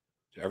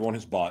to everyone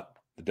who's bought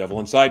The Devil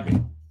Inside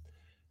Me.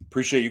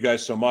 Appreciate you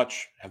guys so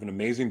much. Have an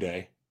amazing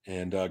day.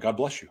 And God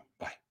bless you.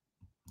 Bye.